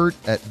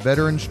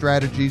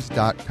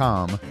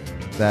robert@veteranstrategies.com.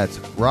 That's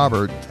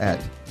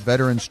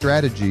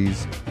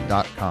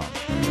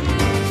robert@veteranstrategies.com.